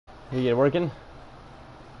We get it working?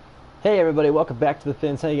 Hey everybody, welcome back to the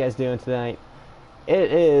Fins. How you guys doing tonight?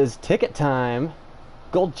 It is ticket time.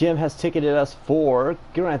 Gold Jim has ticketed us for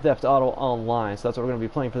Grand Theft Auto Online, so that's what we're going to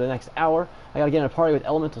be playing for the next hour. I gotta get in a party with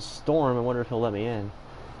Elemental Storm. I wonder if he'll let me in.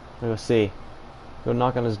 We'll go see. Go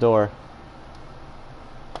knock on his door.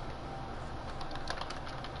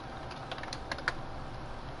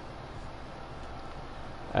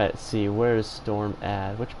 Alright, let's see. Where's Storm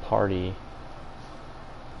at? Which party?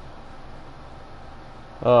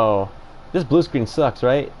 Oh. This blue screen sucks,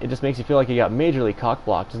 right? It just makes you feel like you got majorly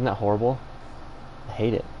cock-blocked. Isn't that horrible? I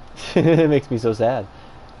hate it. It makes me so sad.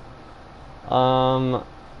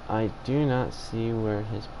 I do not see where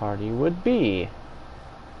his party would be.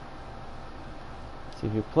 See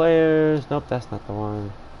view players. Nope, that's not the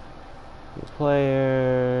one. View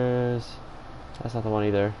players. That's not the one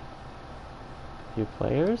either. View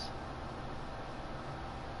players?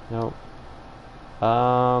 Nope.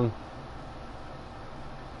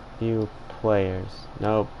 View players.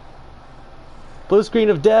 Nope. Blue screen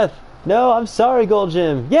of death. No, I'm sorry, Gold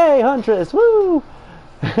Jim. Yay, Huntress. Woo!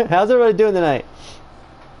 How's everybody doing tonight?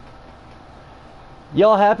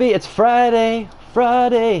 Y'all happy? It's Friday.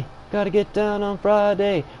 Friday. Gotta get down on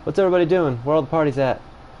Friday. What's everybody doing? Where all the parties at?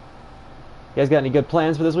 You guys got any good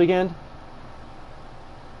plans for this weekend?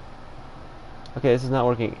 Okay, this is not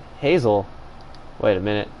working. Hazel. Wait a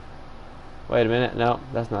minute. Wait a minute. No,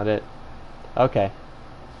 that's not it. Okay.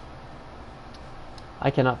 I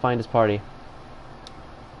cannot find his party.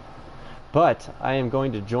 But I am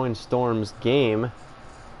going to join Storm's game.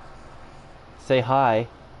 Say hi.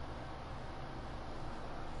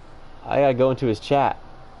 I gotta go into his chat.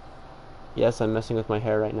 Yes, I'm messing with my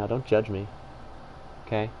hair right now. Don't judge me.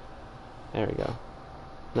 Okay. There we go.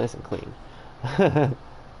 Nice and clean.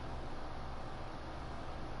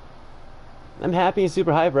 I'm happy and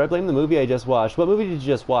super hyper. I blame the movie I just watched. What movie did you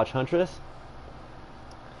just watch, Huntress?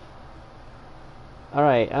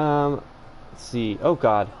 Alright, let's see. Oh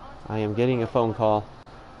god. I am getting a phone call.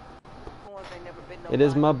 It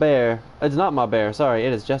is my bear. It's not my bear. Sorry,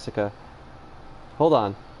 it is Jessica. Hold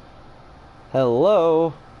on.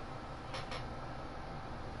 Hello?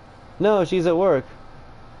 No, she's at work.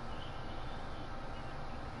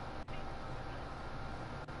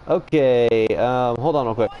 Okay, hold on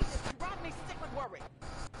real quick.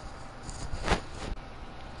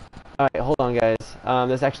 Alright, hold on guys.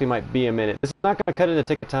 This actually might be a minute. This is not going to cut into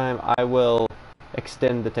ticket time. I will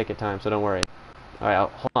extend the ticket time, so don't worry. Alright,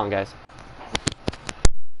 hold on guys.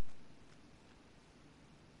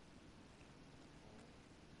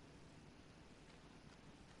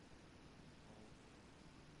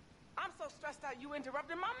 I'm so stressed out you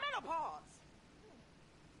interrupted my menopause.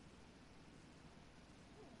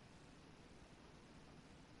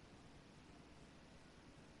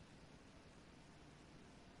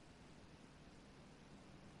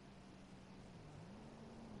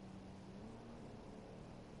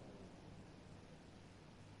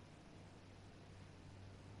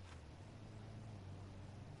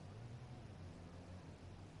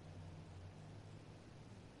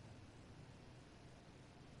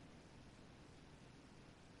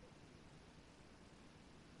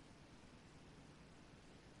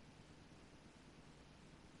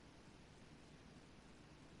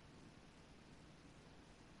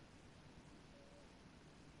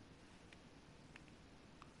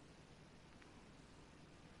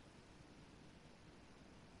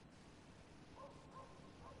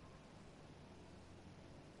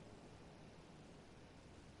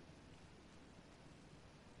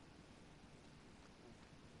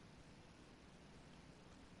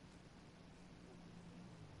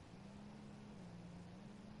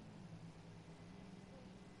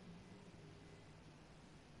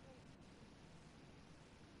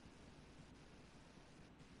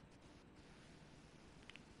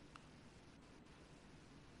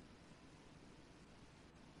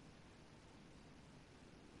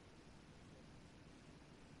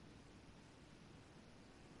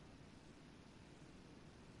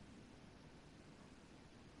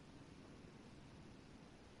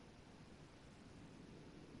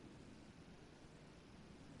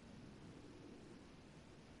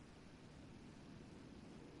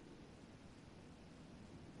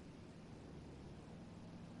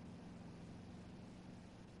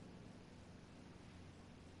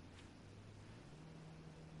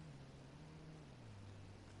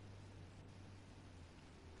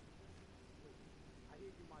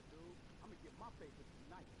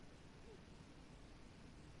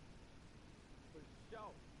 For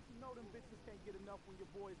sure. You know them bitches can't get enough when your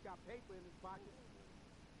boy's got paper in his pocket.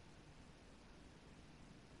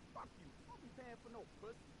 Fuck you. I don't be paying for no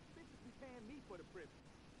pussy. Bitches be paying me for the privilege.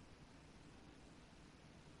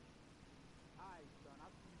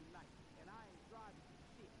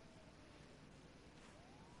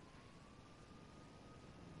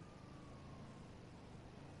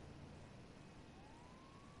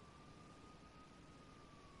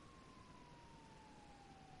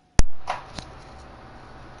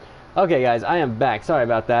 Okay, guys, I am back. Sorry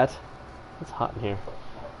about that. It's hot in here.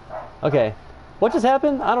 Okay. What just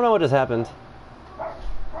happened? I don't know what just happened.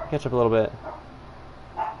 Catch up a little bit.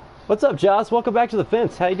 What's up, Joss? Welcome back to the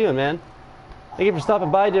fence. How you doing, man? Thank you for stopping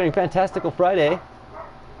by during Fantastical Friday.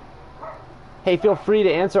 Hey, feel free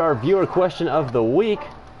to answer our viewer question of the week.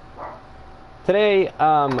 Today,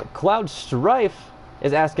 Cloud Strife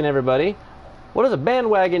is asking everybody, what is a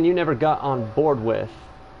bandwagon you never got on board with?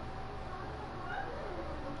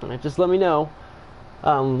 Alright, just let me know.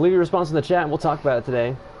 Leave your response in the chat and we'll talk about it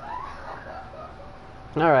today.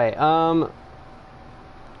 Alright,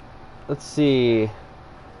 let's see.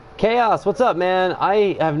 Chaos, what's up, man?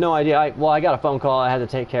 I have no idea. I got a phone call I had to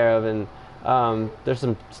take care of, and there's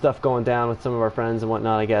some stuff going down with some of our friends and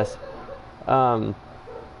whatnot, I guess. But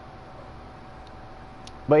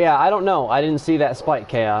yeah, I don't know. I didn't see that spike,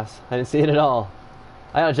 Chaos. I didn't see it at all.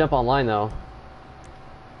 I gotta jump online, though.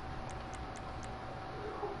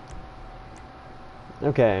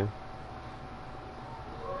 Okay.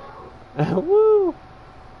 Woo!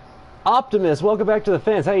 Optimus, welcome back to the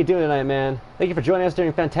fence. How you doing tonight, man? Thank you for joining us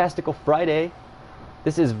during Fantastical Friday.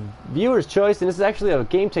 This is viewer's choice, and this is actually a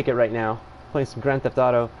game ticket right now. Playing some Grand Theft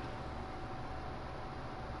Auto.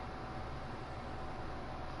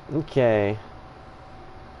 Okay.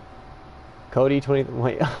 Cody 20.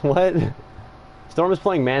 Wait, what? Storm is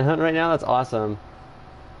playing Manhunt right now. That's awesome.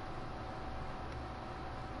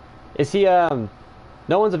 Is he?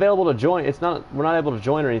 No one's available to join. It's not. We're not able to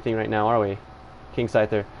join or anything right now, are we? King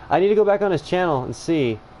Scyther. I need to go back on his channel and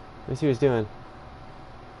see. Let me see what he's doing.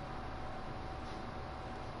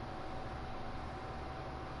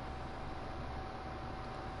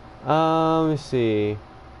 Let me see.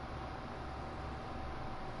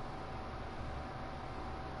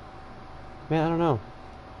 Man, I don't know.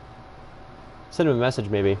 Send him a message,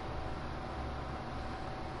 maybe.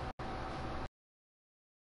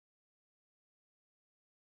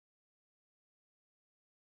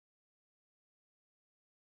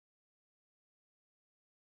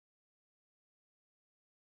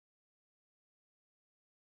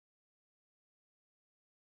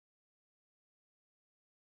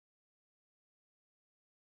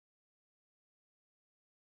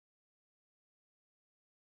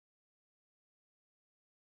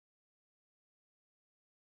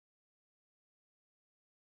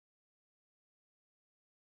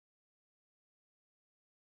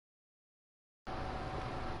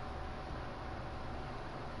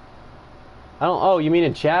 I don't. Oh, you mean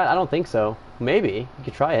in chat? I don't think so. Maybe you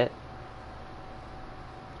could try it.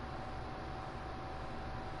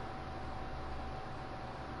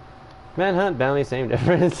 Manhunt, bounty, same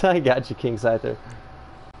difference. I got you, King Scyther.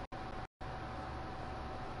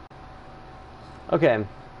 Okay.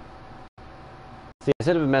 See, I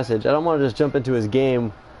sent him a message. I don't want to just jump into his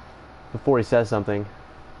game before he says something.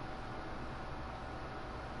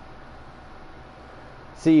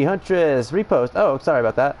 See, Huntress, repost. Oh, sorry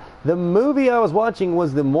about that. The movie I was watching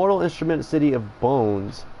was The Mortal Instrument City of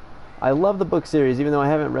Bones. I love the book series, even though I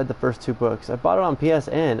haven't read the first 2 books. I bought it on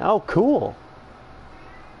PSN. Oh, cool.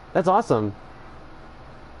 That's awesome.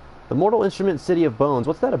 The Mortal Instrument City of Bones.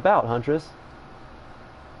 What's that about, Huntress?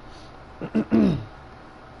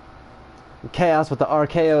 Chaos with the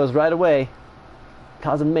RKOs right away.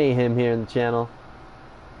 Causing mayhem here in the channel.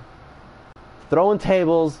 Throwing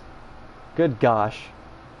tables. Good gosh.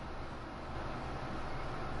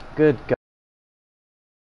 Good gosh.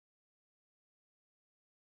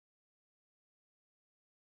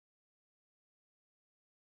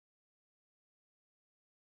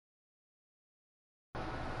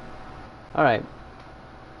 Alright.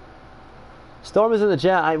 Storm is in the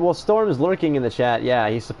chat. Well, Storm is lurking in the chat. Yeah,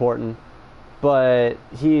 he's supporting. But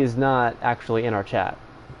he is not actually in our chat.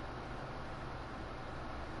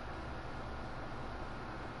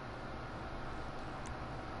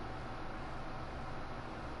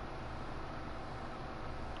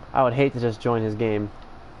 I would hate to just join his game.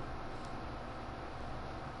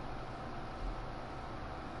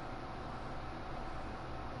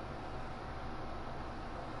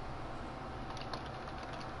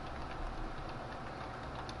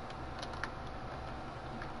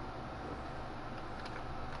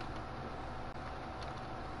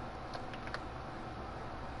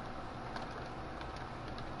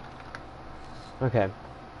 Okay.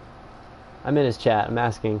 I'm in his chat. I'm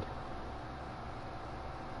asking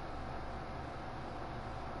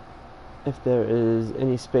if there is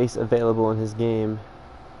any space available in his game.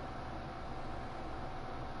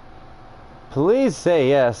 Please say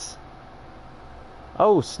yes.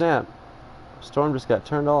 Oh, snap. Storm just got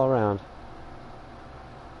turned all around.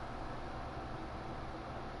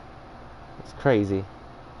 It's crazy.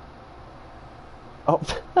 Oh,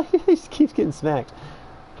 he just keeps getting smacked.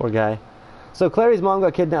 Poor guy. So Clary's mom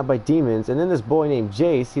got kidnapped by demons, and then this boy named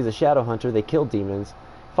Jace, he's a shadow hunter, they kill demons,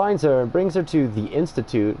 finds her and brings her to the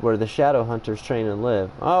Institute where the shadow hunters train and live.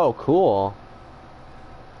 Oh, cool.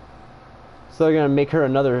 So they're going to make her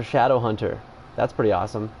another shadow hunter. That's pretty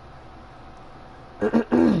awesome.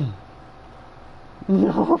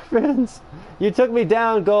 No offense. You took me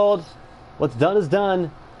down, Gold. What's done is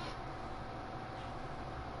done.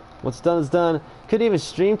 What's done is done. Couldn't even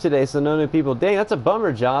stream today, so no new people. Dang, that's a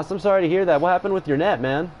bummer, Joss. I'm sorry to hear that. What happened with your net,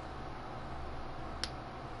 man?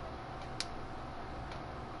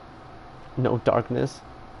 No darkness.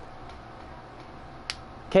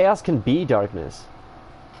 Chaos can be darkness,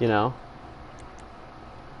 you know?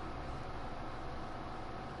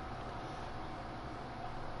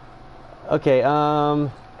 Okay,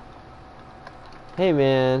 hey,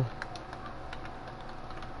 man.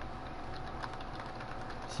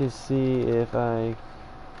 To see if I...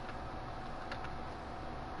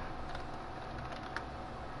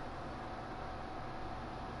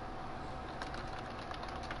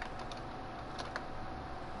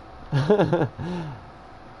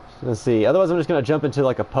 Let's see. Otherwise, I'm just gonna jump into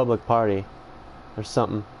like a public party or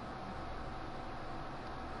something.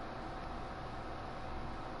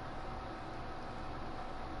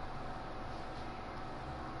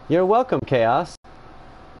 You're welcome, Chaos.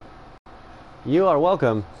 You are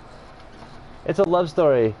welcome. It's a love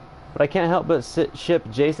story, but I can't help but ship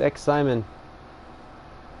Jace X Simon.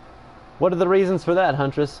 What are the reasons for that,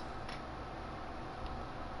 Huntress?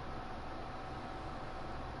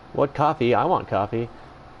 What coffee? I want coffee.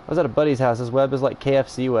 I was at a buddy's house. His web is like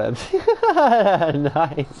KFC web.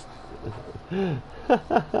 Nice.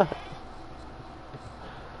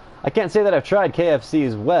 I can't say that I've tried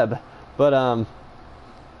KFC's web, but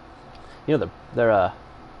you know, their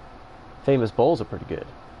famous bowls are pretty good.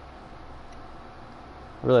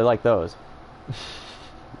 I really like those.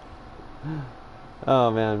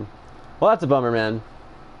 Oh man. Well, that's a bummer, man.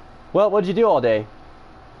 Well, what'd you do all day?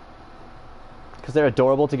 Because they're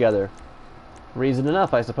adorable together. Reason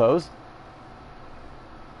enough, I suppose.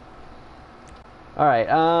 Alright,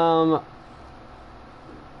 I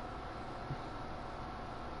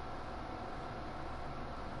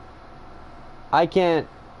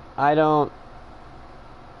don't...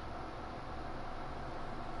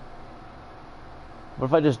 What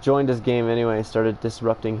if I just joined his game anyway and started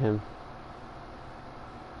disrupting him?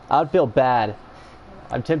 I'd feel bad.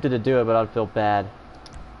 I'm tempted to do it, but I'd feel bad.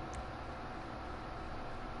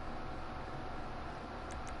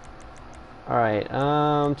 Alright,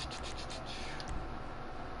 let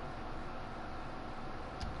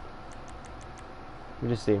me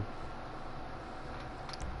just see.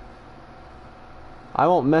 I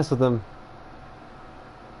won't mess with him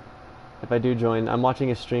if I do join. I'm watching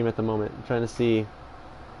his stream at the moment. I'm trying to see.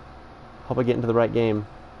 Hope I get into the right game.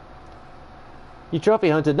 You trophy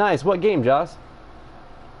hunted. Nice. What game, Joss?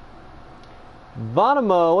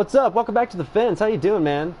 Vonimo, what's up? Welcome back to the fence. How you doing,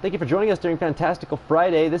 man? Thank you for joining us during Fantastical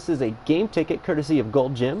Friday. This is a game ticket courtesy of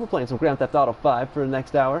Gold Gym. We're playing some Grand Theft Auto 5 for the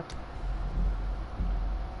next hour.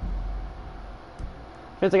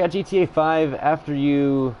 Friends, I got GTA 5 after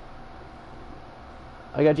you...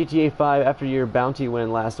 I got GTA 5 after your bounty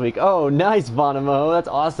win last week. Oh, nice, Vonimo. That's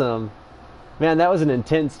awesome. Man, that was an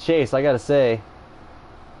intense chase, I gotta say.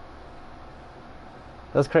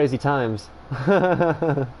 Those crazy times.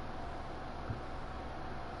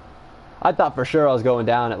 I thought for sure I was going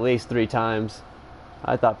down at least 3 times.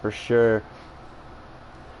 I thought for sure.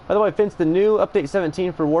 By the way, Vince, the new update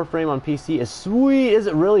 17 for Warframe on PC is sweet. Is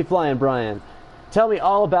it really flying, Brian? Tell me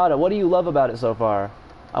all about it. What do you love about it so far?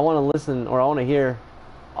 I want to listen, or I want to hear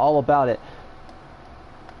all about it.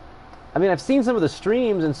 I mean, I've seen some of the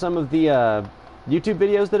streams and some of the YouTube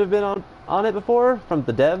videos that have been on it before from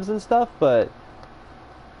the devs and stuff, but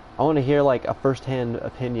I want to hear like a first-hand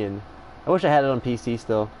opinion. I wish I had it on PC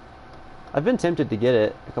still. I've been tempted to get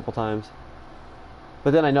it a couple times,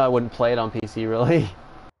 but then I know I wouldn't play it on PC really.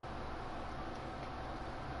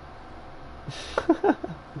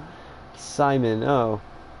 Simon, oh,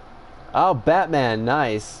 Batman,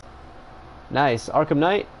 nice. Arkham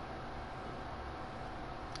Knight.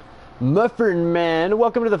 Muffin Man,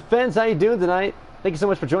 welcome to the fence. How you doing tonight? Thank you so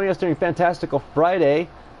much for joining us during Fantastical Friday.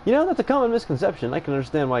 You know, that's a common misconception. I can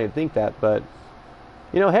understand why you'd think that, but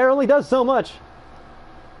you know, hair only does so much.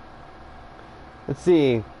 Let's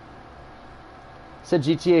see. Said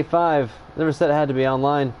GTA 5. Never said it had to be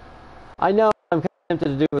online. I know. I'm kind of tempted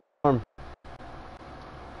to do it with Storm.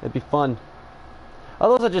 It'd be fun.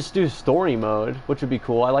 Otherwise, I just do story mode, which would be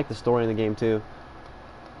cool. I like the story in the game too.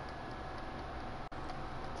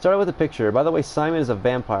 Started with a picture. By the way, Simon is a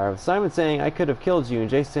vampire. Simon saying, I could have killed you, and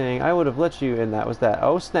Jay saying, I would have let you, and that was that.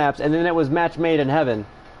 Oh, snaps. And then it was match made in heaven.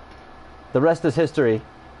 The rest is history.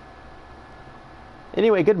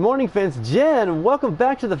 Anyway, good morning, Fence. Jen, welcome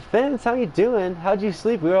back to the Fence. How you doing? How'd you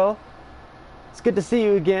sleep, girl? It's good to see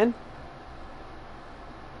you again.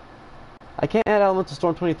 I can't add Elemental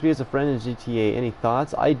Storm 23 as a friend in GTA. Any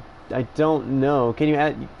thoughts? I don't know. Can you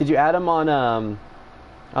add? Did you add him on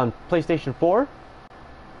PlayStation 4?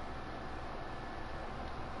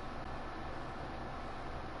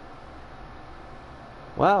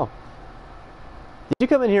 Wow. Did you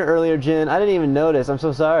come in here earlier, Jen? I didn't even notice. I'm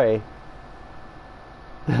so sorry.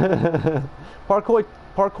 Parkour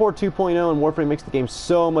 2.0 and Warframe makes the game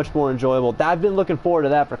so much more enjoyable. I've been looking forward to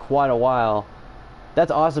that for quite a while.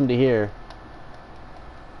 That's awesome to hear.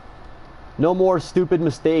 No more stupid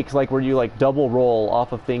mistakes like where you like double roll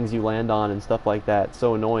off of things you land on and stuff like that.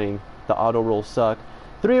 So annoying. The auto rolls suck.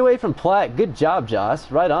 3 away from plat. Good job,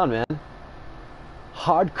 Joss. Right on, man.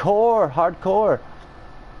 Hardcore, hardcore.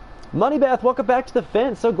 Moneybath, welcome back to the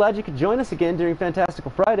Fence. So glad you could join us again during Fantastical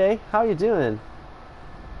Friday. How you doing?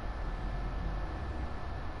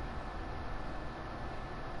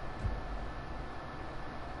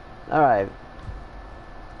 Alright.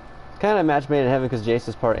 Kind of match made in heaven because Jace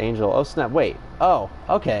is part angel. Oh snap, wait. Oh,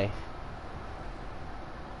 okay.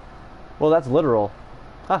 Well, that's literal.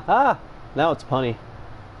 Haha! Now it's punny.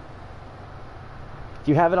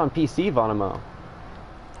 Do you have it on PC, Vonimo?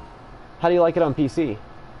 How do you like it on PC?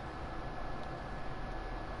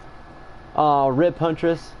 Aw, rip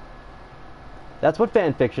Huntress. That's what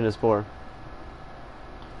fan fiction is for.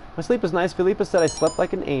 My sleep was nice. Philippa said I slept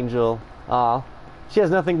like an angel. Aw. She has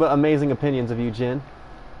nothing but amazing opinions of you, Jin.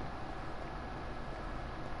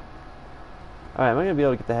 Alright, am I gonna be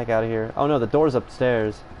able to get the heck out of here? Oh no, the door's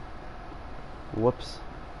upstairs. Whoops.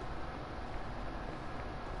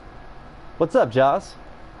 What's up, Joss?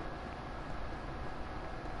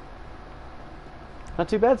 Not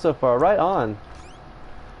too bad so far. Right on.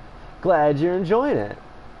 Glad you're enjoying it.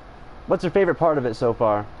 What's your favorite part of it so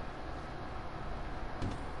far?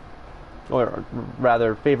 Or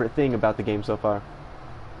rather, favorite thing about the game so far?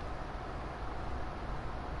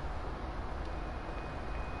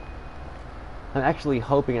 I'm actually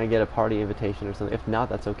hoping I get a party invitation or something. If not,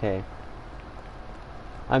 that's okay.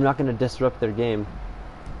 I'm not going to disrupt their game.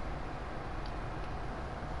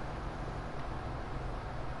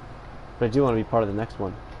 But I do want to be part of the next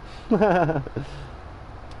one.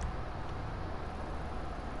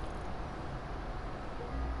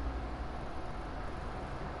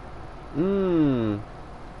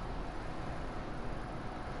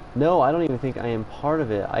 No, I don't even think I am part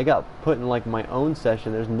of it. I got put in like my own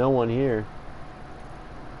session. There's no one here.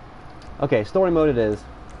 Okay, story mode it is.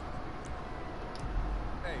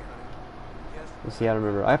 Hey, honey. Yes. Let's see how to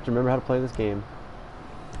remember. I have to remember how to play this game.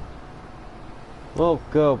 We'll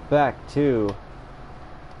go back to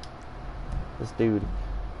this dude.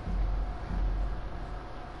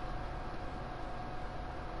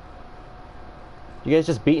 You guys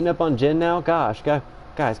just beating up on Jen now? Gosh, guys,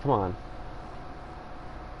 come on.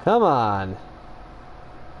 Come on.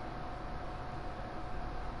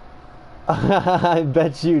 I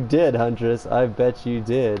bet you did, Huntress. I bet you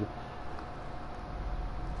did.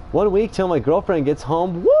 1 week till my girlfriend gets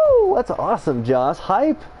home. Woo! That's awesome, Joss.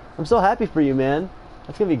 Hype! I'm so happy for you, man.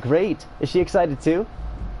 That's gonna be great. Is she excited too?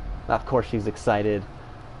 Of course she's excited.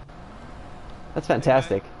 That's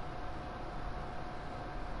fantastic.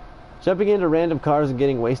 Jumping into random cars and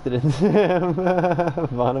getting wasted in them.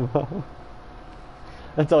 Vonimo.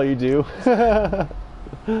 That's all you do.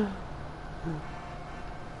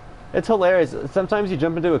 It's hilarious. Sometimes you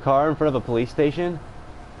jump into a car in front of a police station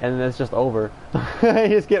and then it's just over. You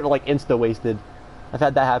just get like insta wasted. I've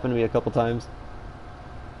had that happen to me a couple times.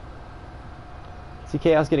 See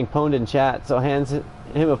Chaos getting pwned in chat, so hands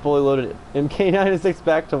him a fully loaded MK96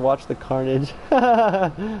 back to watch the carnage.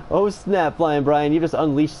 Oh snap, Flying Brian, you just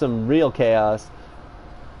unleashed some real chaos.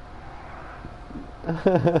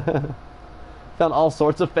 Found all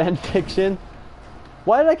sorts of fan fiction.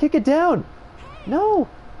 Why did I kick it down? No!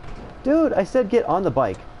 Dude, I said get on the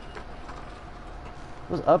bike.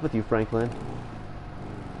 What's up with you, Franklin?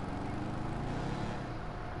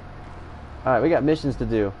 Alright, we got missions to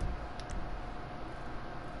do.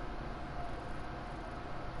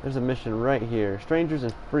 There's a mission right here. Strangers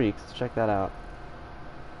and Freaks. Let's check that out.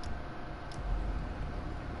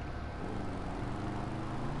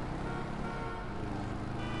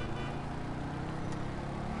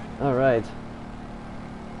 Alright.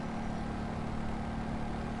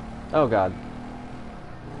 Oh god.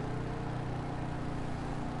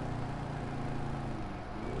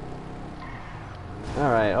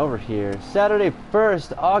 Alright, over here. Saturday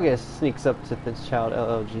 1st August sneaks up to Fitzchild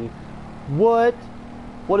LLG. What?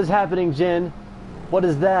 What is happening, Jen? What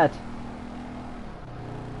is that?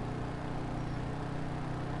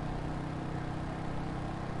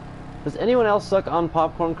 Does anyone else suck on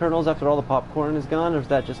popcorn kernels after all the popcorn is gone, or is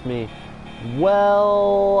that just me?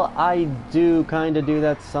 Well, I do kind of do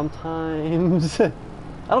that sometimes. I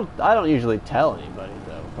don't usually tell anybody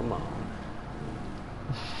though. Come on.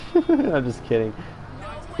 I'm just kidding.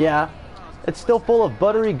 Yeah, it's still full of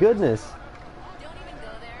buttery goodness. Don't even go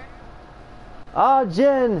there. Ah,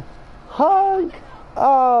 Jen, hug.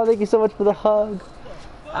 Oh, thank you so much for the hug.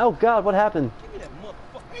 Oh God, what happened? Give me that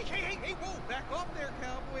motherfucker. Hey, whoa, back off there,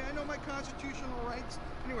 cowboy. I know my constitutional rights.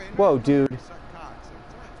 Anyway, Whoa, dude. Suck cock, so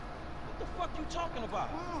it's all right. What the fuck you talking about?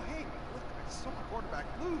 Oh, hey, look, I saw my quarterback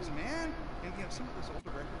lose, man. And you know, some of those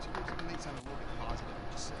older records here, some of them sound a little bit positive.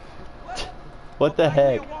 I'm just saying. What the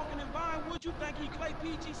heck? Walking and buying, would you think he Clay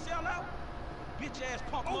PG sellout? Bitch ass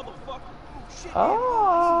punk motherfucker. Oh, shit.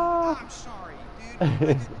 Oh. I'm sorry, dude. I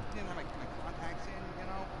didn't have my contacts in, you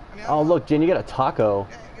know. I mean, Oh, look, Jen, you got a taco.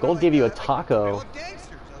 yeah, you know, Gold like, gave you a I taco. love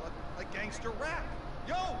gangsters. I love like gangster rap.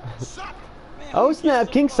 Yo, suck. Man, Oh we snap,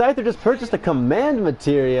 get King some Scyther just purchased a command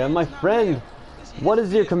materia. My friend, what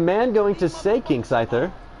is your command going to say, King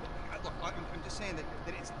Scyther? Look, I'm just saying that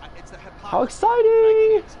it's the hypocrisy. How that I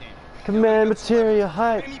exciting! can't stand. Command materia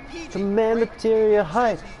hype. Command materia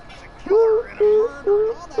hype. Woo, woo,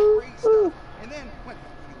 woo, woo, woo. And then, what?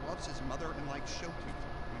 He loves his mother and likes show tunes. I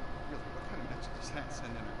mean, really, what kind of message does that send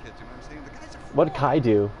in our kids? You know what I'm saying? The guy's a fraud. What'd Kai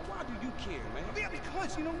do? Why do you care, man? Yeah,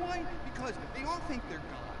 because, you know why? Because they all think they're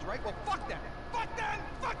gods, right? Well, fuck them. Fuck them!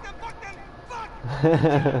 Fuck them! Fuck them! Fuck!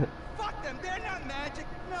 Fuck them! They're not magic.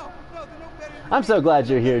 No, they're no better than I'm me. so glad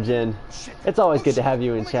you're here, Jen. Shit. It's always Oh, good to shit. have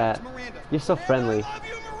you in Oh my God, chat. it's Miranda. You're so Miranda, friendly. I love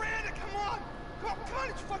you, Miranda. Come on. Come on,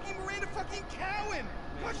 it's fucking Miranda fucking Cowan.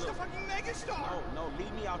 Punch the fucking megastar. No,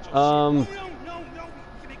 leave me out your No, we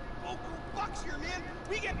can make vocal bucks here, man.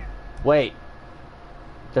 We get... Wait.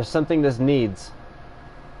 There's something this needs.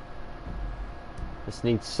 This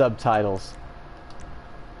needs subtitles.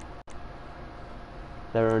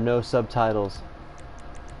 There are no subtitles.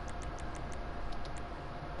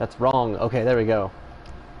 That's wrong. Okay, there we go.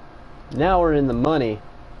 Now we're in the money.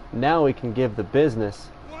 Now we can give the business.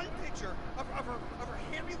 One picture of her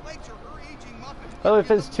hairy legs or her aging muffin. Oh,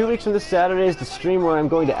 if it's 2 weeks from this Saturday is the stream where I'm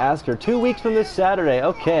going to ask her. 2 weeks from this Saturday.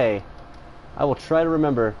 Okay. I will try to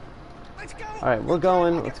remember. Let's go. Alright, we're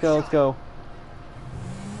going. Let's go, let's go.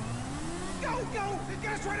 Go.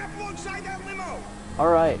 Get us right up alongside that limo.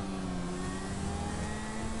 Alright.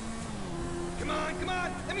 Come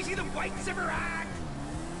on. Let me see the whites of her act.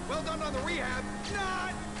 Well done on the rehab.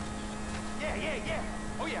 Not. Yeah.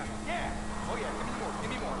 Oh, yeah. Give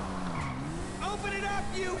me more. Open it up,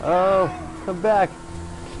 you. Oh, come back.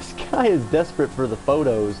 This guy is desperate for the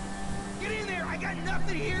photos. Get in there. I got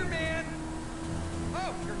nothing here, man.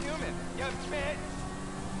 Oh, you're human. You fit.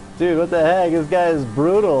 Dude, what the heck? This guy is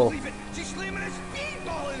brutal. Believe it. She's slamming a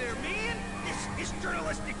speedball in there, man. This is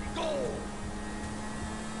journalistic gold.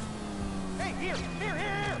 Hey, here.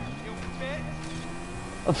 You fit.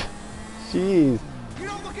 Jeez. You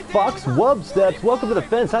don't look at that Fox over. Wubsteps, welcome to the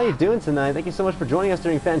fence. How you doing tonight? Thank you so much for joining us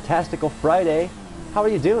during Fantastical Friday. How are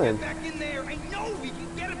you doing? Get back in there. I know we can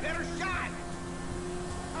get a better shot.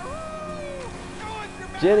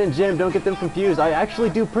 Jen and Jim, don't get them confused. I actually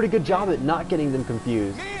do a pretty good job at not getting them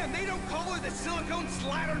confused. Man, they don't call her the silicone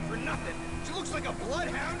slattern for nothing. She looks like a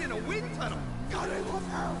bloodhound in a wind tunnel. God, I love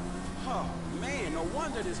her. Oh, man, no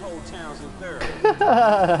wonder this whole town's in third.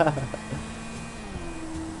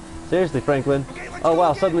 Seriously, Franklin. Okay, let's Oh go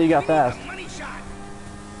wow, again. suddenly you got We need fast. a money shot.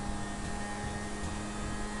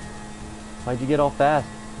 Why'd you get all fast?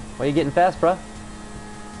 Why you getting fast, bruh?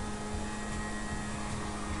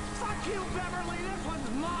 Fuck you, Beverly. This one's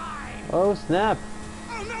mine. Oh snap.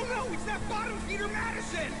 Oh, no. It's that bottom feeder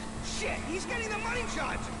Madison. Shit, he's getting the money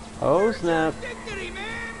shots. Oh Where's snap. your dignity,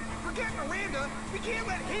 man? Forget Miranda. We can't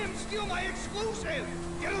let him steal my exclusive.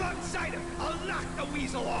 Get alongside him. I'll knock the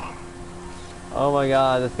weasel off. Oh my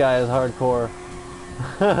god, this guy is hardcore.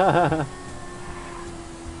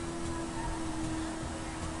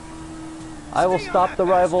 I will stop the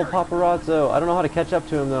rival paparazzo. I don't know how to catch up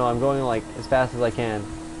to him though. I'm going like as fast as I can.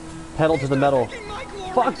 Pedal to the metal.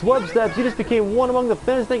 Fox Wubsteps, you just became one among the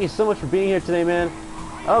fans. Thank you so much for being here today, man.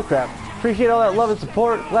 Oh crap. Appreciate all that love and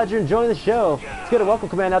support. Glad you're enjoying the show. Let's get a welcome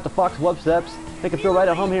command out to Fox Wubsteps. Make him feel right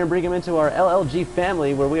at home here and bring him into our LLG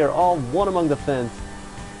family where we are all one among the fence.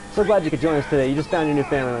 So glad you could join us today. You just found your new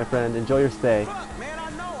family, my friend. Enjoy your stay. Fuck, man, I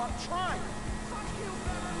know, I'm trying.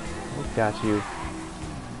 Got you.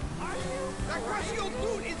 That crusty old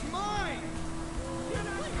boot is mine.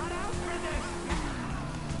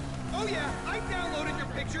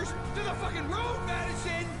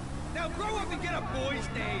 boys'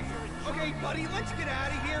 days. Okay, buddy, let's get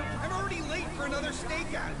out of here. I'm already late for another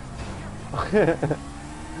stakeout.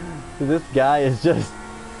 This guy is just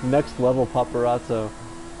next level paparazzo.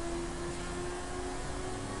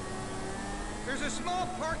 There's a small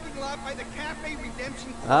parking lot by the Cafe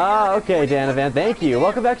Redemption. Ah, okay, Danavan, thank you.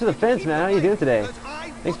 Welcome back to the fence, man. How you doing today?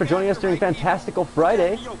 Thanks for joining us during Fantastical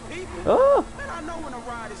Friday. Oh,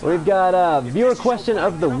 we've got a viewer question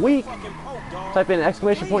of the week. Type in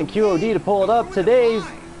exclamation point QOD to pull it up. Today's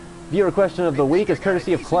viewer question of the week is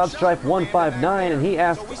courtesy of Cloudstripe159, and he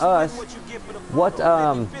asked us what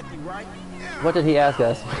did he ask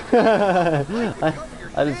us?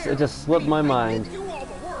 It just slipped my mind.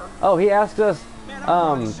 Oh, he asked us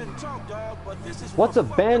what's a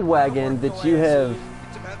bandwagon that you have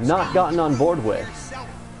not gotten on board with?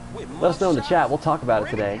 Let us know in the chat. We'll talk about it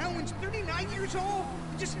today. Helen's 39 years old.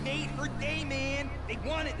 Just made her day, man. They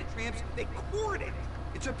wanted the tramps. They courted.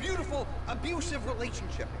 It's a beautiful, abusive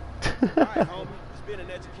relationship. All right, homie. It's been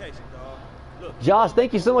an education, dog. Look, Josh,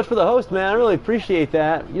 thank you so much for the host, man. I really appreciate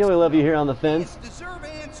that. You know we love you here on the fence. Deserve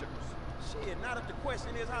answers. shit, not if the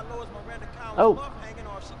question is how low is Miranda Collins' Oh. love hanging,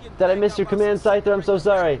 or if she getting Did I dragged miss out your by command, some Scyther? I'm so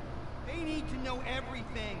sorry. They need to know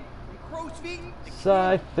everything. From crow's feet to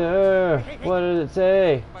Scyther, what did it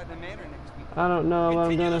say? by the manor next week. I don't know, but I'm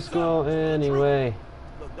Continue gonna to scroll suck. anyway.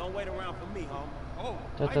 Look, don't wait around for me, homie. Oh,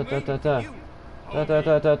 Da, I da, da, made da, it da. for you. Da, da,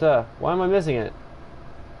 da, da, da. Why am I missing it?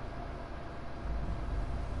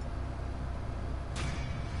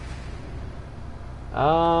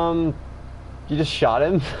 You just shot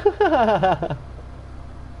him?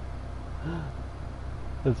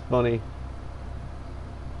 That's funny.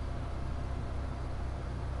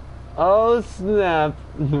 Oh snap!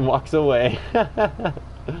 Walks away.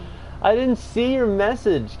 I didn't see your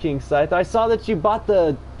message, King Scythe. I saw that you bought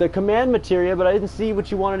the command materia, but I didn't see what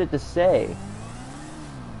you wanted it to say.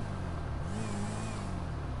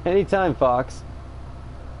 Anytime, Fox.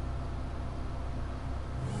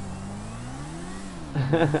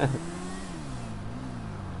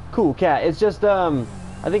 Cool cat. It's just I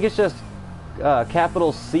think it's just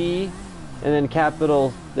capital C and then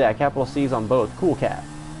capital C's on both. Cool cat.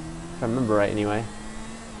 If I remember right anyway.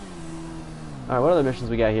 Alright, what other missions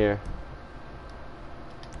we got here?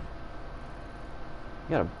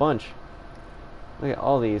 We got a bunch. Look at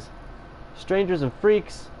all these. Strangers and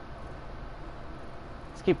freaks.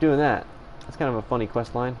 Let's keep doing that. That's kind of a funny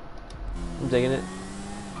quest line. I'm digging it.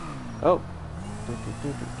 Oh.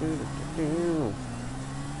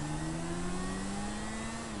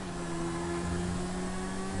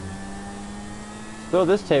 Throw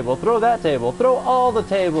this table, throw that table, throw all the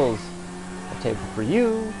tables. A table for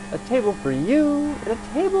you, a table for you, and a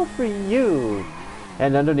table for you.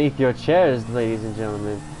 And underneath your chairs, ladies and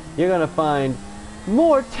gentlemen, you're gonna find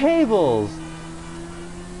more tables.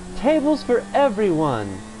 Tables for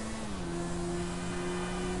everyone.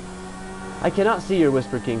 I cannot see your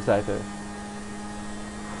whisper, King Scyther.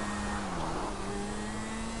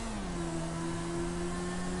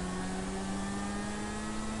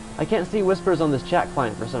 I can't see whispers on this chat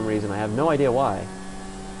client for some reason. I have no idea why.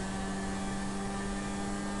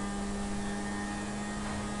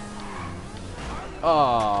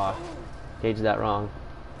 Oh, gauged that wrong.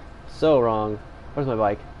 So wrong. Where's my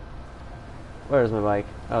bike? Where's my bike?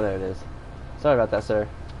 Oh, there it is. Sorry about that, sir.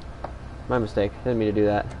 My mistake. Didn't mean to do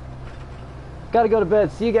that. Gotta go to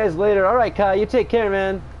bed. See you guys later. Alright, Kai, you take care,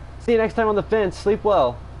 man. See you next time on the fence. Sleep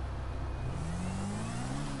well.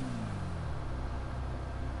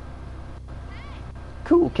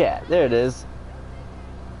 Cool cat. There it is.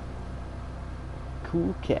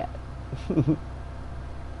 Cool cat.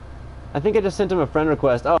 I think I just sent him a friend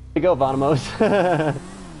request. Oh, there you go, Vonamos.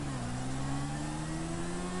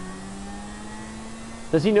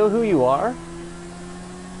 Does he know who you are?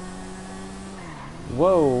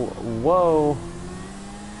 Whoa, whoa.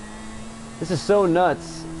 This is so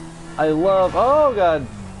nuts. I love, oh god.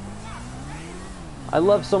 I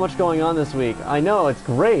love so much going on this week. I know, it's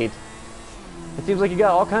great. It seems like you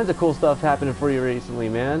got all kinds of cool stuff happening for you recently,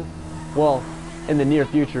 man. Well, in the near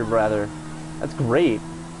future, rather. That's great.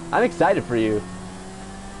 I'm excited for you.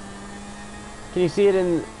 Can you see it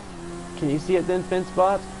in... Can you see it then,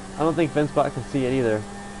 FenceBot? I don't think FenceBot can see it either.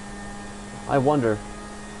 I wonder.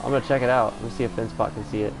 I'm gonna check it out. Let me see if FenceBot can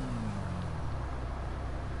see it.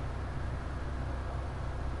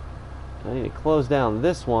 I need to close down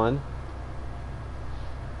this one.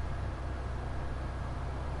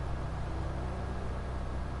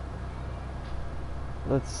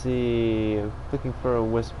 Let's see. I'm looking for a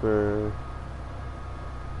whisper.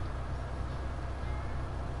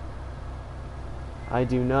 I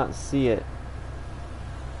do not see it.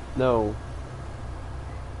 No.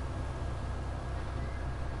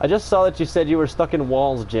 I just saw that you said you were stuck in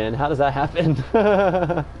walls, Jen. How does that happen?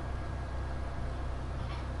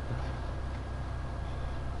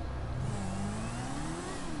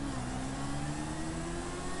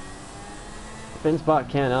 Finspot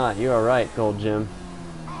cannot. You are right, Gold Jim.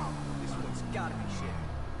 This one's gotta be shit.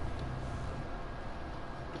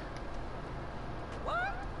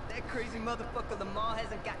 What? That crazy motherfucker Lamar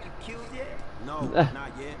hasn't got you killed yet? No,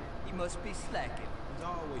 not yet. He must be slacking. He's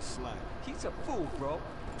always slack. He's a fool, bro.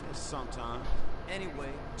 Sometimes. Anyway,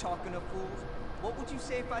 talking of fools, what would you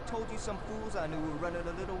say if I told you some fools I knew were running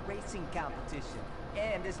a little racing competition?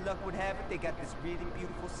 And as luck would have it, they got this really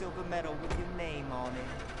beautiful silver medal with your name on it.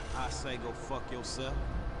 I say go fuck yourself.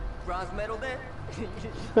 Bronze medal then?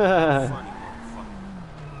 Funny motherfucker.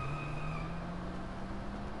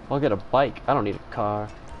 I'll get a bike. I don't need a car.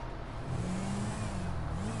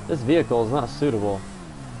 This vehicle is not suitable.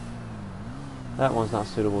 That one's not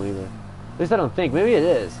suitable either. At least I don't think. Maybe it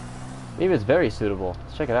is. Maybe it's very suitable.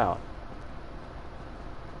 Let's check it out.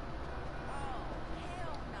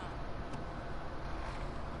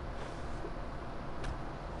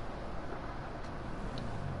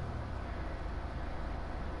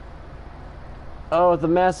 Oh, it's a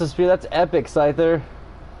massive speed. That's epic, Scyther.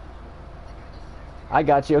 I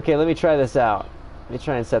got you. Okay, let me try this out. Let me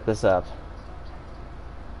try and set this up.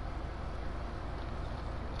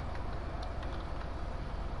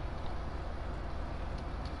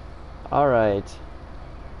 All right.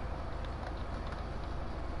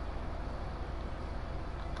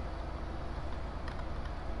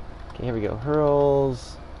 Okay, here we go.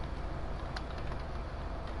 Hurls.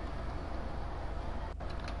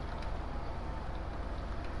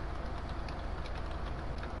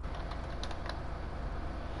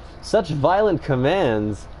 Such violent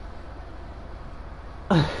commands.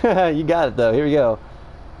 You got it though. Here we go.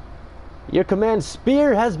 Your command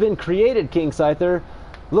spear has been created, King Scyther.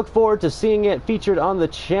 Look forward to seeing it featured on the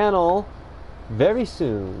channel very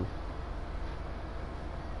soon.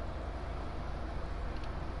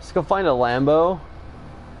 Let's go find a Lambo.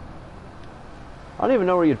 I don't even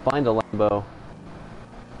know where you'd find a Lambo.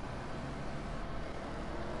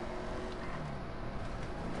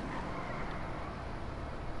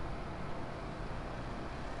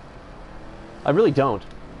 I really don't.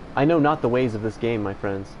 I know not the ways of this game, my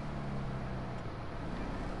friends.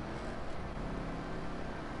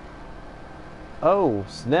 Oh,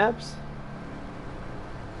 snaps.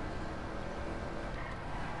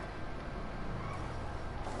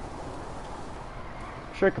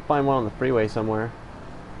 I'm sure I could find one on the freeway somewhere.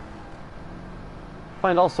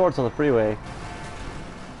 Find all sorts on the freeway.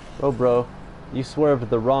 Oh, bro. You swerved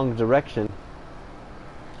the wrong direction.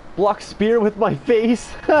 Block spear with my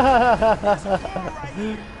face. You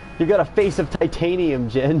got a face of titanium,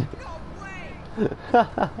 Jen.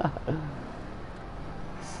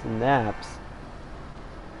 Snaps.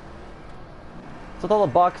 What's with all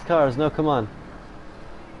the box cars? No, come on.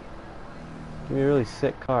 Give me a really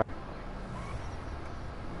sick car.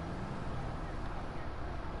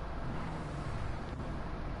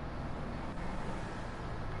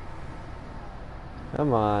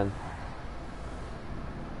 Come on.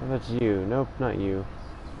 How about you? Nope, not you.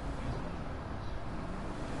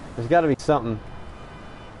 There's gotta be something.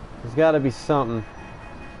 There's gotta be something.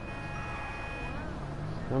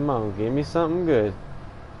 Come on, give me something good.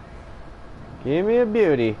 Give me a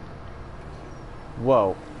beauty.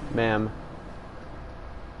 Whoa, ma'am.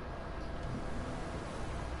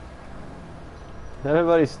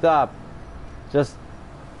 Everybody stop. Just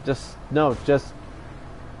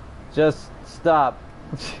stop.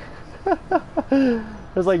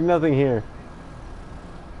 There's like nothing here.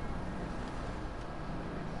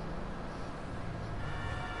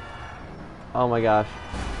 Oh my gosh.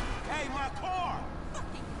 Hey, my car!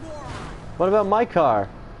 What about my car?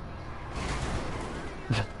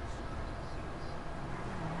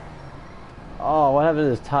 Oh, what happened to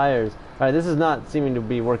his tires? Alright, this is not seeming to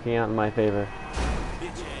be working out in my favor.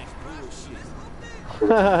 Bitch ass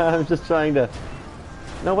bullshit. I'm just trying to...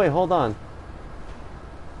 No, wait, hold on.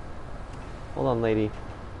 Hold on, lady.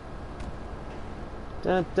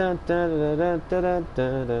 Dun, dun, dun, dun, dun, dun,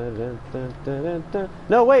 dun, dun, dun, dun, dun.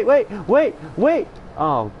 No, wait!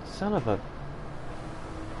 Oh, son of a...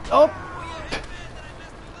 Oh!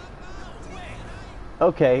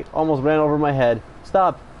 Okay, almost ran over my head.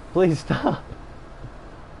 Stop. Please stop.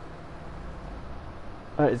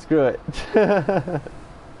 Alright, screw it.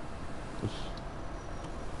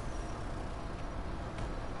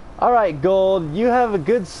 Alright, Gold, you have a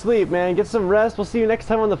good sleep, man. Get some rest. We'll see you next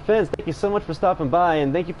time on the fence. Thank you so much for stopping by,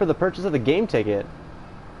 and thank you for the purchase of the game ticket.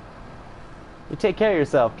 You take care of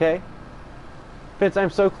yourself, okay? Fitz,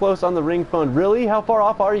 I'm so close on the ring phone. Really? How far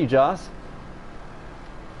off are you, Joss?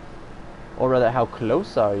 Or rather, how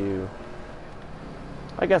close are you?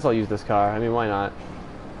 I guess I'll use this car. I mean, why not?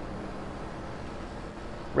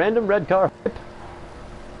 Random red car.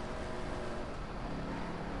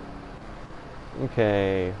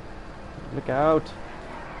 Okay. Look out.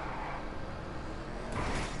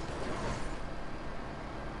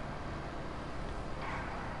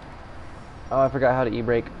 Oh, I forgot how to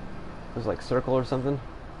e-brake. It was like circle or something?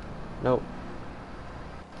 Nope.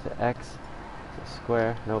 Is it X? Is it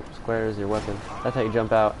square? Nope, square is your weapon. That's how you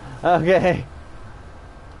jump out. Okay.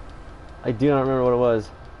 I do not remember what it was.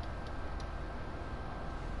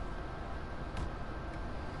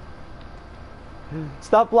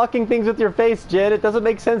 Stop blocking things with your face, Jed. It doesn't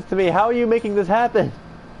make sense to me. How are you making this happen?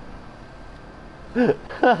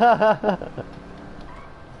 Oh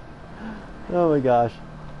my gosh.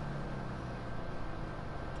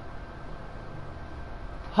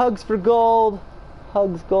 Hugs for gold.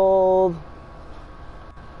 Hugs gold.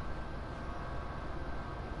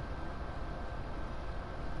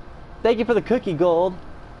 Thank you for the cookie, gold.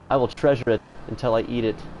 I will treasure it until I eat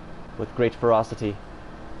it with great ferocity.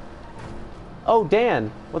 Oh,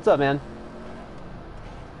 Dan. What's up, man?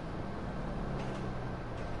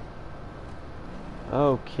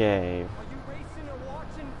 Okay. Are you racing or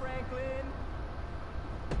watching, Franklin?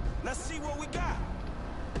 Let's see what we got.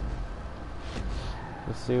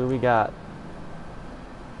 Let's see what we got.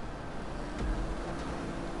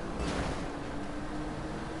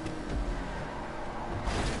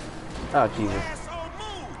 Oh, Jesus. Asshole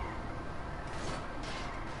move.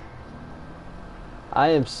 I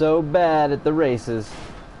am so bad at the races.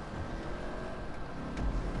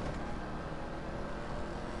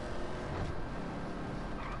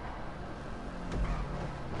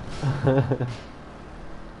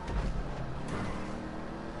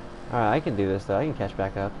 Alright, I can do this though. I can catch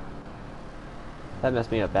back up. That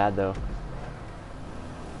messed me up bad though.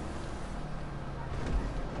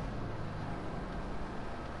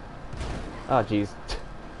 Oh, jeez.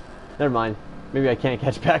 Never mind. Maybe I can't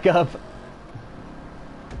catch back up.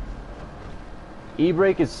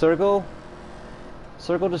 E-brake is circle.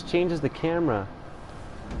 Circle just changes the camera.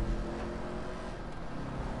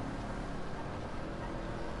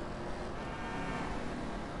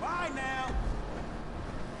 Bye now.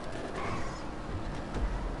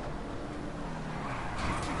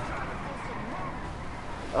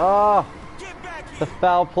 Oh, Get back the here.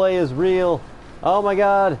 foul play is real. Oh my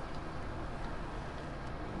god.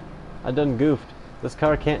 I done goofed. This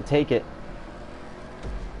car can't take it.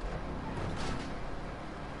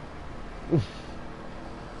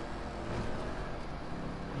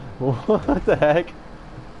 What the heck?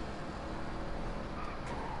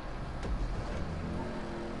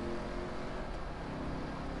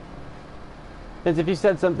 Since if you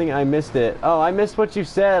said something, I missed it. Oh, I missed what you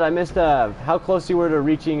said. I missed how close you were to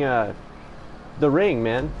reaching the ring,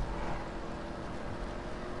 man.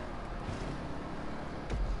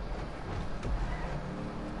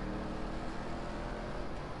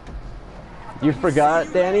 You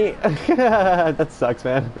forgot, Danny? That sucks,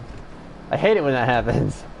 man. I hate it when that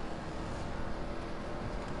happens.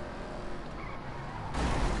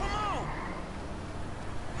 Come on.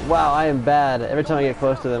 Wow, I am bad. Every time I get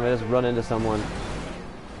close to them, I just run into someone.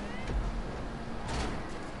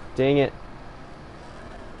 Dang it.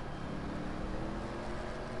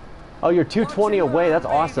 Oh, you're 220 away. That's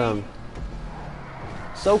awesome.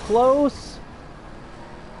 So close.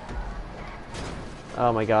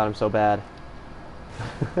 Oh my god, I'm so bad.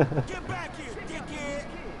 Get back here, dickhead.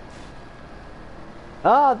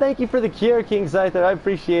 Ah, thank you for the cure, King Scyther. I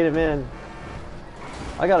appreciate it, man.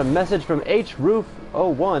 I got a message from H Roof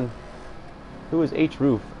 01. Who is H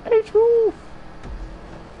Roof? H Roof.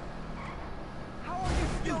 How are you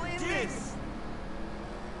still in this?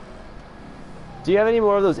 Do you have any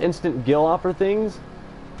more of those instant gill offer things?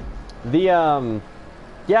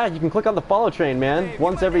 Yeah, you can click on the follow train, man. Hey,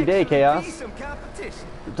 Once we every might day, actually Chaos. be some competition.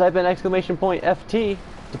 Type in exclamation point FT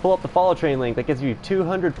to pull up the follow train link. That gives you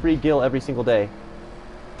 200 free gill every single day.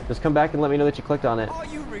 Just come back and let me know that you clicked on it. Are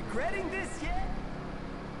you regretting this yet?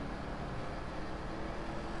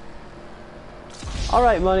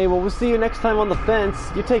 Alright, Money. Well, we'll see you next time on the fence.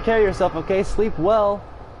 You take care of yourself, okay? Sleep well.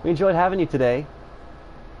 We enjoyed having you today.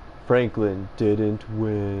 Franklin didn't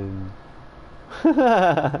win.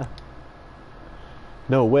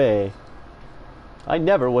 No way. I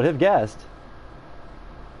never would have guessed.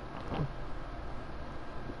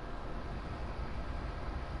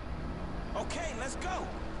 Okay, let's go.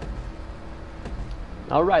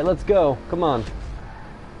 Alright, let's go. Come on.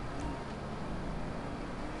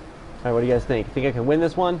 Alright, what do you guys think? Think I can win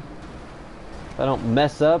this one? I don't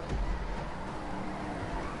mess up.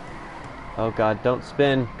 Oh god, don't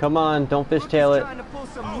spin. Come on, don't fishtail it. Trying to pull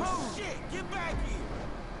some Oh moves. shit! Get back here!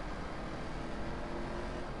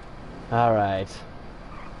 Alright.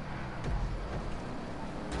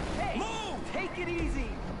 Hey, Move! take it easy.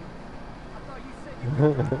 I thought you said you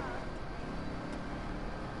could drive.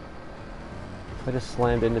 I just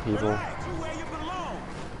slammed into people. Relax, you where you belong.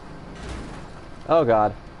 Oh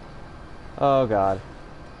god. Oh god.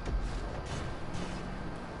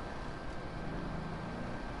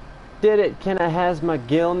 Did it? Can I has my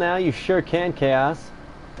gill now? You sure can, Chaos.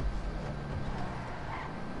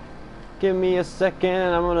 Give me a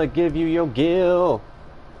second, I'm gonna give you your gill.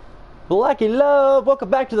 Blackie Love, welcome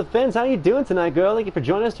back to the Fins. How you doing tonight, girl? Thank you for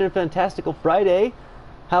joining us during Fantastical Friday.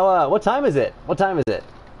 What time is it? What time is it?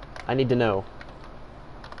 I need to know.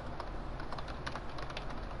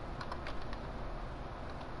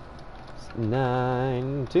 It's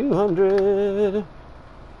 9,200.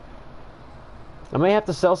 I may have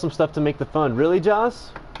to sell some stuff to make the fund. Really,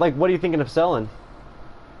 Joss? Like, what are you thinking of selling?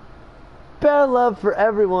 Bear love for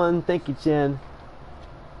everyone. Thank you, Jen.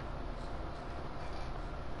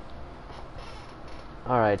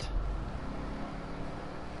 Alright.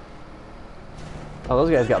 Oh, those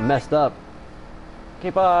guys got messed up. Okay,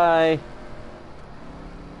 bye.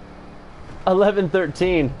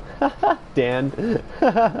 11:13. Dan.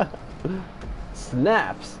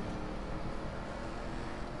 Snaps.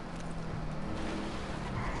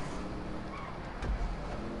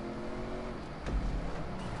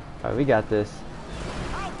 Alright, we got this.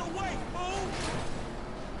 Out the way, fool!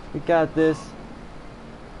 We got this.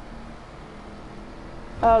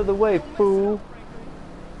 Out of the way, fool.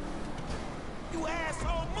 You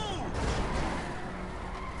asshole, move!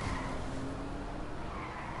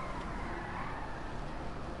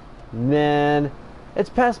 Man,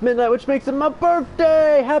 it's past midnight, which makes it my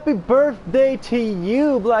birthday! Happy birthday to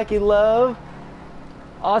you, Blackie Love!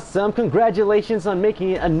 Awesome, congratulations on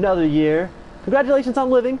making it another year. Congratulations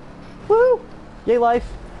on living. Woo! Yay life.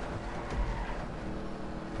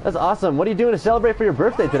 That's awesome. What are you doing to celebrate for your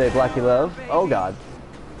birthday today, Blackie Love? Oh god.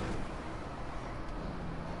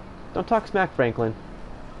 Don't talk smack, Franklin.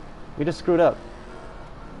 We just screwed up.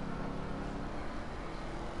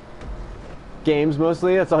 Games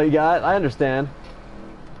mostly, that's all you got? I understand.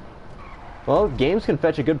 Well, games can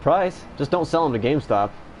fetch a good price. Just don't sell them to GameStop.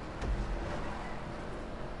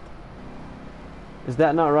 Is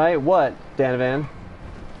that not right? What, Danavan?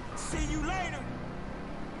 See you later!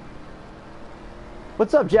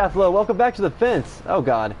 What's up, Jathlo? Welcome back to the Fence. Oh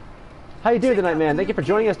god. How you doing tonight, man? Thank you for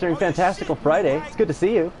joining us during Fantastical Friday. It's good to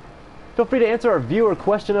see you. Feel free to answer our viewer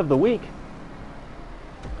question of the week.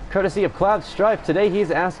 Courtesy of Cloud Strife, today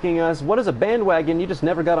he's asking us, what is a bandwagon you just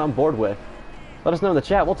never got on board with? Let us know in the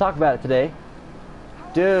chat. We'll talk about it today.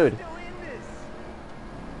 Dude. Still in this.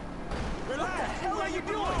 Relax, you where you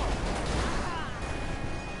belong.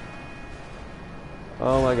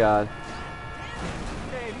 Oh my god.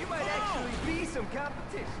 Damn, you might actually be some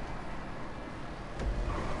competition.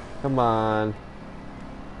 Come on.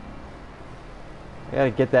 I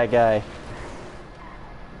gotta get that guy.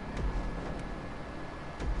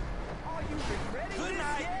 Are you regretting Good this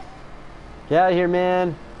night. yet? Get out of here,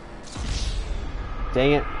 man.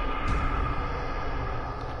 Dang it.